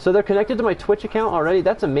 So they're connected to my Twitch account already?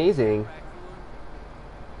 That's amazing.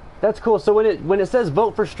 That's cool. So when it says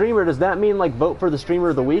vote for streamer, does that mean like vote for the streamer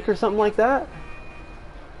of the week or something like that?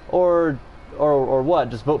 Or what?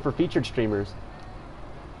 Just vote for featured streamers?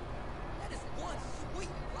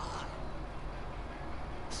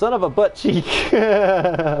 son of a butt cheek.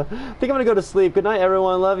 I think I'm gonna go to sleep. Good night,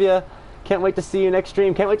 everyone. Love ya. Can't wait to see you next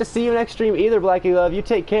stream. Can't wait to see you next stream either, Blackie Love. You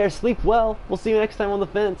take care. Sleep well. We'll see you next time on the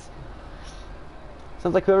fence.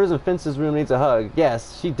 Sounds like whoever's in Fence's room needs a hug.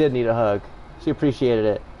 Yes, she did need a hug. She appreciated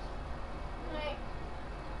it.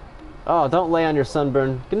 Oh, don't lay on your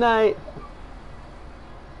sunburn. Good night.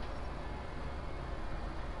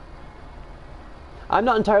 I'm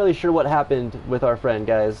not entirely sure what happened with our friend,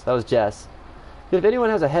 guys. That was Jess. If anyone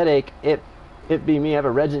has a headache, it be me. I have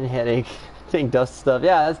a Regin headache. Thing dust stuff.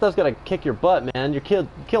 Yeah, that stuff's gonna kick your butt, man. You're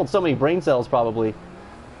killed so many brain cells, probably.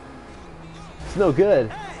 It's no good.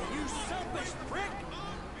 Hey, you selfish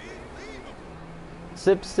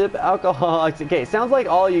prick! Sip alcohol. Okay, sounds like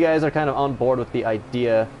all you guys are kind of on board with the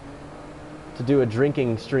idea to do a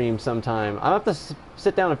drinking stream sometime. I'll have to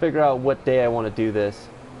sit down and figure out what day I want to do this.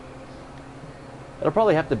 It'll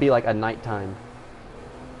probably have to be like a nighttime,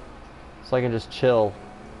 so I can just chill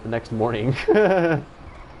the next morning.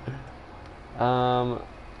 Am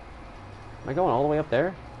I going all the way up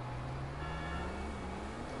there?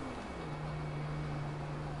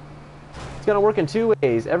 It's gonna work in two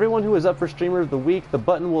ways. Everyone who is up for Streamer of the Week, the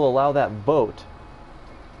button will allow that vote.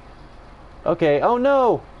 Okay, oh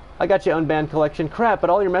no! I got you, Unbanned Collection. Crap,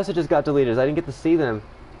 but all your messages got deleted. I didn't get to see them.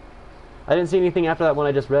 I didn't see anything after that one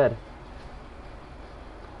I just read.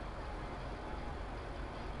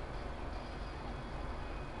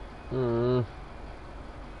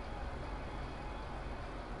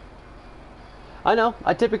 I know.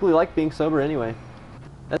 I typically like being sober anyway.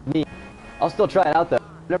 That's me. I'll still try it out though.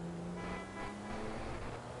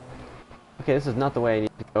 Okay, this is not the way I need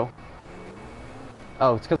to go.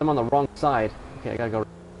 Oh, it's because I'm on the wrong side. Okay, I gotta go.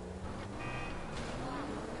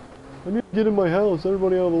 I need to get in my house.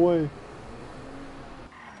 Everybody out of the way.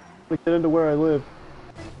 Get into where I live.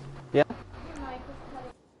 Yeah?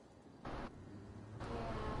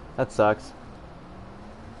 That sucks.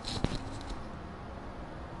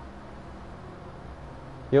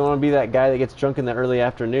 You don't want to be that guy that gets drunk in the early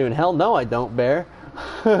afternoon. Hell no, I don't, Bear.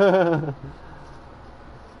 I'd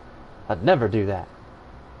never do that.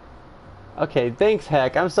 Okay, thanks,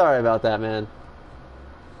 Heck. I'm sorry about that, man.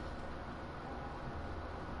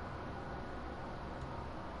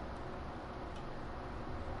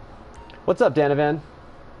 What's up, Danavan?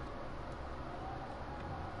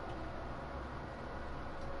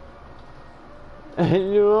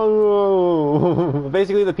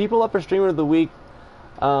 Basically, the people up for Streamer of the Week,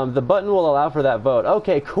 the button will allow for that vote.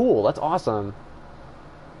 Okay, cool. That's awesome.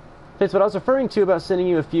 Fitz, what I was referring to about sending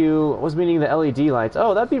you a few was meaning the LED lights.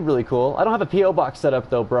 Oh, that'd be really cool. I don't have a P.O. box set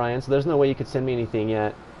up, though, Brian, so there's no way you could send me anything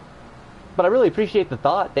yet. But I really appreciate the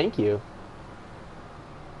thought. Thank you.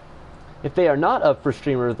 If they are not up for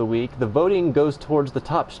Streamer of the Week, the voting goes towards the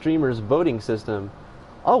top streamers' voting system.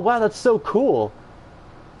 Oh, wow, that's so cool.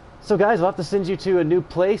 So, guys, I'll have to send you to a new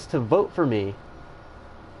place to vote for me.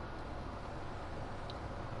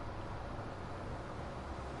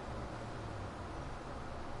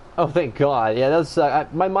 Oh, thank God. Yeah, that's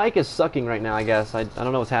my mic is sucking right now, I guess. I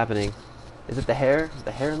don't know what's happening. Is it the hair? Is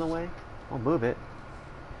the hair in the way? I'll move it.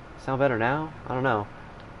 Sound better now? I don't know.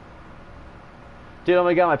 Dude, oh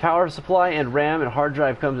my God, my power supply and RAM and hard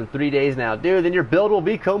drive comes in 3 days now. Dude, then your build will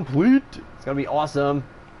be complete. It's gonna be awesome.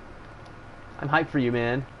 I'm hyped for you,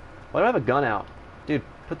 man. Why do I have a gun out? Dude,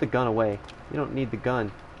 put the gun away. You don't need the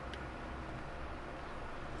gun.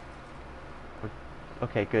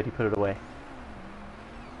 Okay, good, he put it away.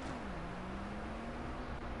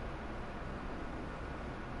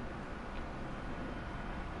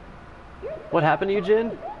 What happened to you, Jin?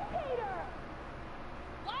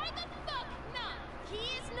 Why the fuck not?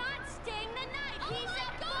 He is not staying the night. He's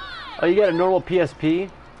gone. Oh, you got a normal PSP?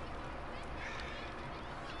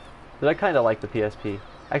 Dude, I kind of like the PSP.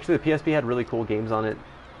 Actually, the PSP had really cool games on it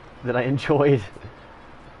that I enjoyed.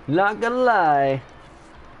 Not gonna lie.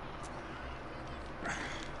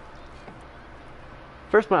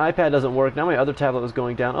 First my iPad doesn't work, now my other tablet was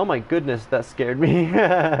going down. Oh my goodness, that scared me.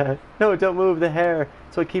 No, don't move the hair,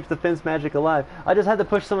 so it keeps the fence magic alive. I just had to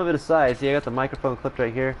push some of it aside. See, I got the microphone clipped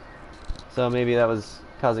right here. So maybe that was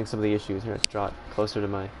causing some of the issues. Here, let's draw it closer to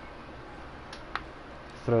my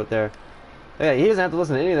throat there. Yeah, he doesn't have to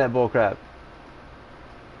listen to any of that bullcrap.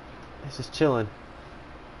 He's just chilling.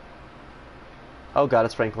 Oh God,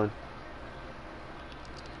 it's Franklin.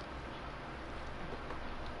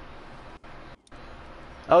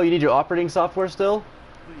 Oh, you need your operating software still?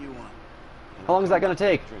 What do you want? How long is that gonna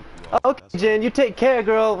take? Oh, okay, Jen, you take care,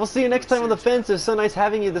 girl. We'll see you next time on the fence. It was so nice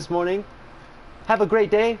having you this morning. Have a great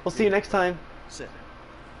day. We'll see you next time. Sit.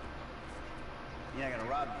 You ain't gonna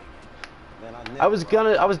rob me again. Man, I I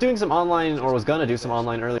was doing some online, or was gonna do some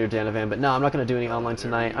online earlier, Danavan, but no, I'm not gonna do any online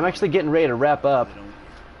tonight. I'm actually getting ready to wrap up.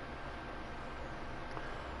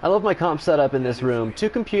 I love my comp setup in this room. 2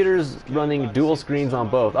 computers running dual screens on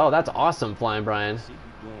both. Oh, that's awesome, Flying Brian.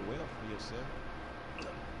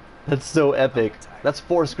 That's so epic. That's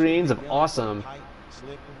 4 screens of awesome.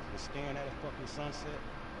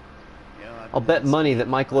 I'll bet money that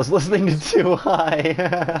Michael is listening to Too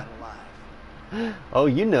High. Oh,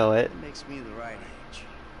 you know it. Makes me the right age.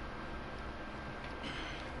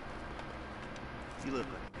 You look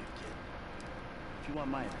like a good kid. If you want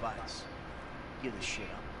my advice, give the shit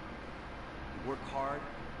up. You work hard,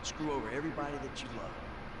 screw over everybody that you love.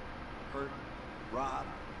 Hurt, rob,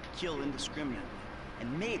 kill indiscriminately.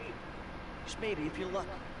 And maybe, just maybe if you're lucky,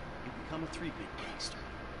 you become a 3-bit gangster.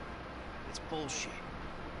 It's bullshit.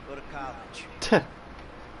 Go to college.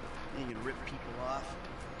 Then you rip people off,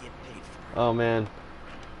 get paid for it. Oh man.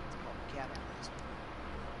 It's called capitalism.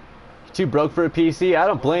 Too broke for a PC? I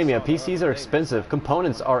don't blame you. PCs are expensive.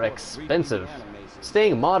 Components are expensive.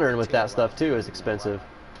 Staying modern with that stuff too is expensive.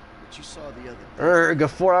 But you saw the other day. A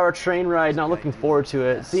 4-hour train ride. Not looking forward to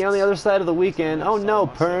it. See you on the other side of the weekend. Oh no,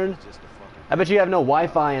 Pern. I bet you have no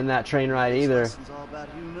Wi-Fi in that train ride either.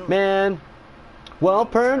 Man. Well,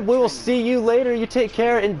 Pern, we will see you later. You take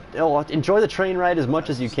care and enjoy the train ride as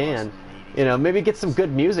much as you can. You know, maybe get some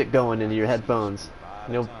good music going into your headphones.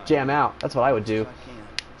 You know, jam out. That's what I would do.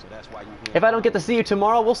 If I don't get to see you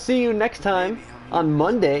tomorrow, we'll see you next time on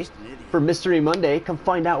Monday for Mystery Monday. Come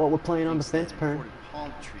find out what we're playing on the fence, Pern.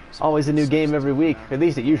 Always a new game every week. At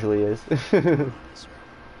least it usually is. You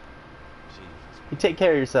take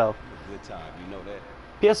care of yourself.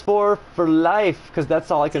 PS4 for life, because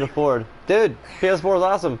that's all I can afford. Dude, PS4 is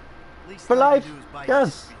awesome. For life.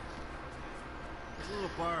 Yes.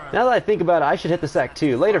 Now that I think about it, I should hit the sack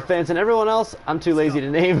too. Later, fence, and everyone else, I'm too lazy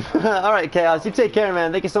to name. Alright, Chaos, you take care,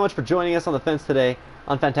 man. Thank you so much for joining us on the fence today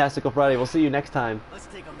on Fantastical Friday. We'll see you next time.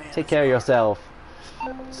 Take care of yourself.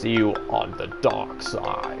 See you on the dark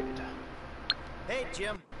side. Hey,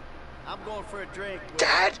 Jim. I'm going for a drink.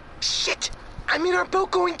 Dad? Shit! I'm in our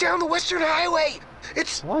boat going down the Western Highway.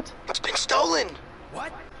 It's been stolen.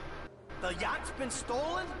 What? The yacht's been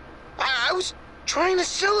stolen? I was trying to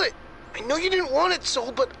sell it. I know you didn't want it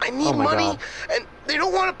sold, but I need my money, God. and they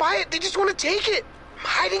don't want to buy it. They just want to take it. I'm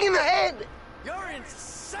hiding in the head. You're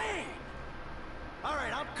insane! All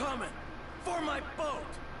right, I'm coming. For my boat.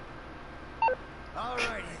 All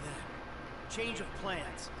righty then. Change of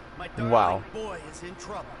plans. My darling boy is in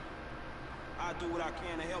trouble. I'll do what I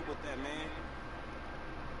can to help with that, man.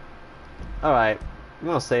 Alright, I'm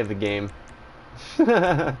gonna save the game.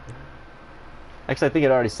 Actually, I think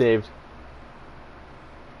it already saved.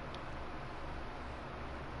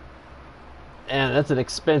 And that's an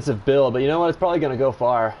expensive build, but you know what? It's probably gonna go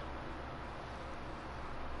far.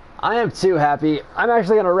 I am too happy. I'm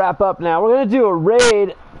actually gonna wrap up now. We're gonna do a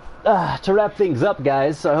raid to wrap things up,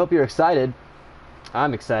 guys, so I hope you're excited.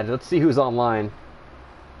 I'm excited. Let's see who's online.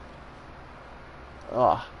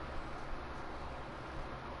 Ugh.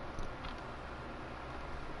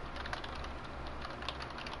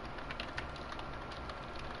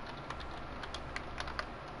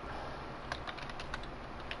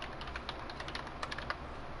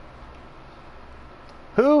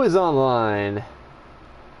 Who is online?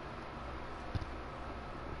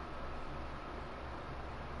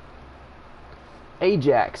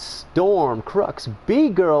 Ajax, Storm, Crux,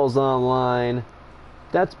 B-Girl's online.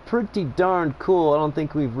 That's pretty darn cool. I don't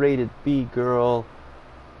think we've raided B-Girl.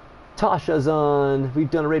 Tasha's on.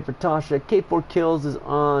 We've done a raid for Tasha. K4 Kills is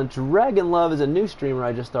on. Dragon Love is a new streamer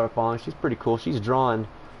I just started following. She's pretty cool. She's drawing.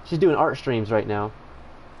 She's doing art streams right now.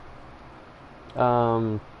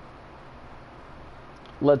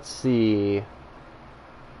 Let's see.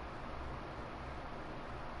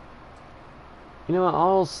 You know what?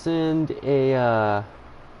 I'll send a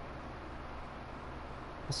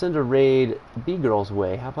raid B-Girl's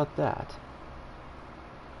way. How about that?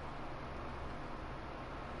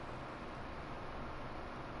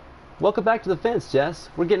 Welcome back to the fence, Jess.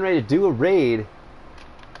 We're getting ready to do a raid.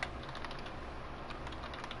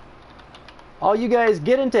 All you guys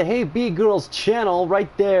get into Hey B-Girl's channel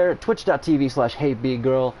right there,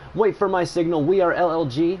 twitch.tv/HeyBGirl. Wait for my signal. We are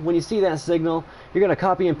LLG. When you see that signal, you're going to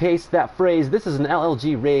copy and paste that phrase. This is an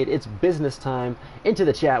LLG raid. It's business time. Into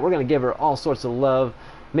the chat. We're going to give her all sorts of love,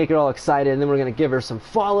 make her all excited, and then we're going to give her some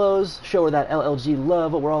follows, show her that LLG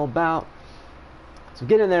love, what we're all about. So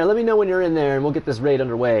get in there. Let me know when you're in there, and we'll get this raid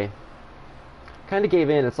underway. Kind of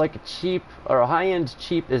gave in. It's like a cheap, or a high-end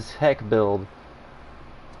cheap as heck build.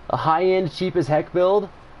 A high-end cheap as heck build?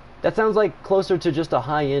 That sounds like closer to just a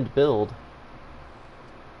high-end build.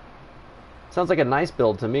 Sounds like a nice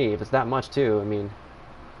build to me, if it's that much too. I mean,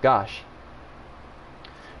 gosh.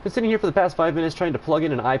 Been sitting here for the past 5 minutes trying to plug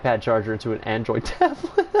in an iPad charger into an Android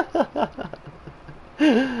tablet.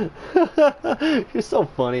 You're so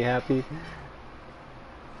funny, Happy.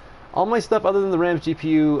 All my stuff other than the RAM's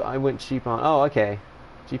GPU, I went cheap on. Oh, okay.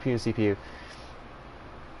 GPU and CPU.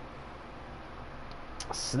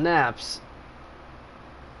 Snaps.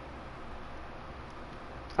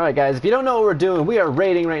 Alright guys, if you don't know what we're doing, we are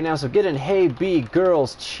raiding right now, so get in Hey B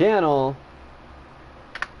Girl's channel.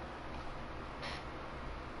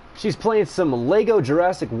 She's playing some Lego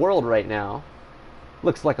Jurassic World right now.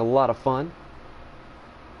 Looks like a lot of fun.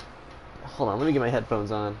 Hold on, let me get my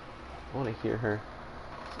headphones on. I want to hear her.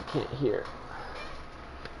 I can't hear.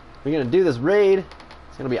 We're going to do this raid.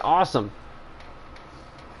 It's going to be awesome.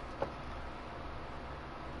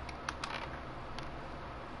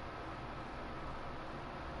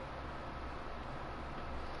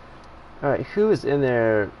 Alright, who is in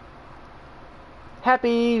there?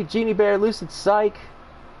 Happy, Genie Bear, Lucid Psych,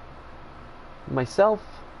 myself.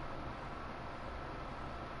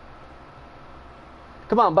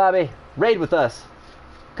 Come on, Bobby. Raid with us.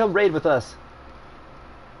 Come raid with us.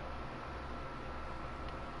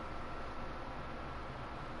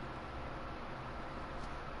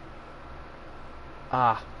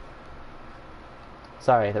 Ah.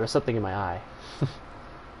 Sorry, there was something in my eye.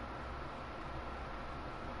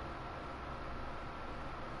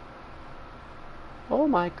 Oh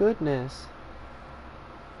my goodness.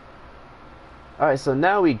 Alright, so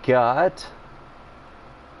now we got...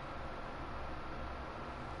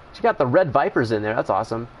 She got the Red Vipers in there. That's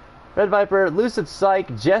awesome. Red Viper, Lucid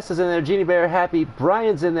Psych, Jess is in there, Genie Bear, Happy,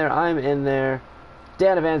 Brian's in there, I'm in there,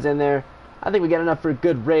 Danavan's in there. I think we got enough for a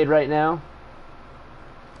good raid right now.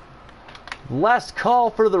 Last call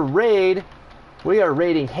for the raid. We are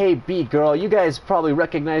raiding Hey B Girl. You guys probably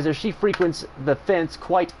recognize her. She frequents the fence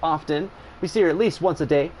quite often. We see her at least once a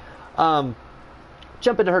day.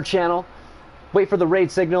 Jump into her channel. Wait for the raid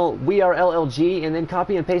signal. We are LLG, and then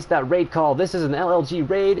copy and paste that raid call. This is an LLG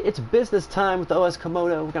raid. It's business time with OS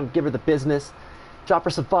Komodo. We're gonna give her the business. Drop her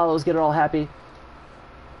some follows. Get her all happy.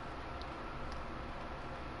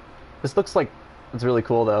 This looks like it's really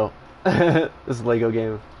cool though. This Lego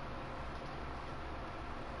game.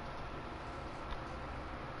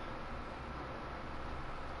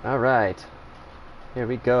 All right, here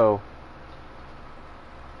we go.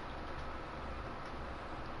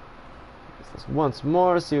 This once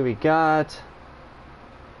more, see what we got.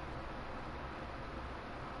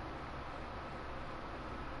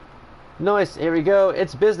 Nice, here we go.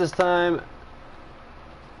 It's business time.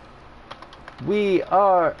 We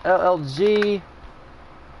are LLG.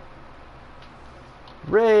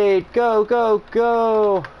 Raid, go, go,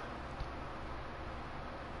 go.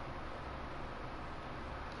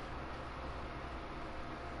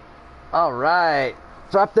 All right,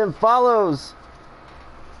 drop them follows.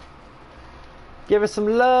 Give us some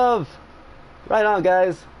love. Right on,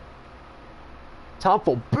 guys. Time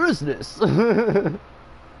for business. I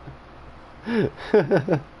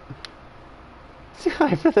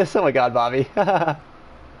put this. Oh my God, Bobby.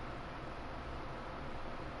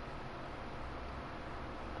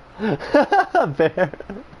 Bear.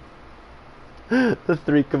 The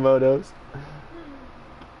 3 Komodos.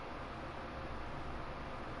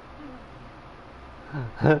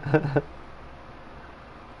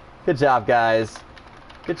 Good job, guys.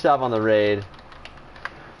 Good job on the raid.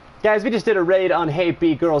 Guys, we just did a raid on Hey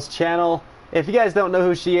B Girl's channel. If you guys don't know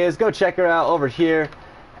who she is, go check her out over here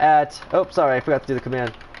at... Oh, sorry, I forgot to do the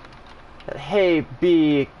command. At Hey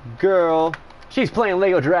B Girl. She's playing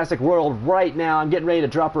Lego Jurassic World right now. I'm getting ready to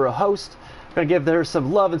drop her a host. I'm going to give her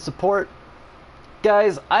some love and support.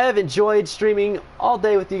 Guys, I have enjoyed streaming all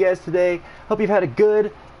day with you guys today. Hope you've had a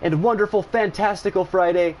good and wonderful, fantastical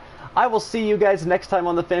Friday. I will see you guys next time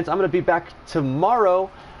on the fence. I'm going to be back tomorrow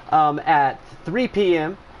at 3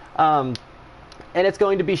 p.m. And it's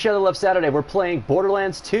going to be Share the Love Saturday. We're playing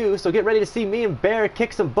Borderlands 2, so get ready to see me and Bear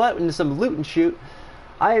kick some butt into some loot and shoot.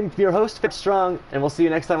 I am your host, Fit Strong, and we'll see you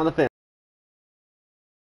next time on the fence.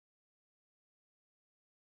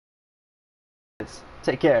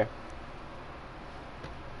 Take care.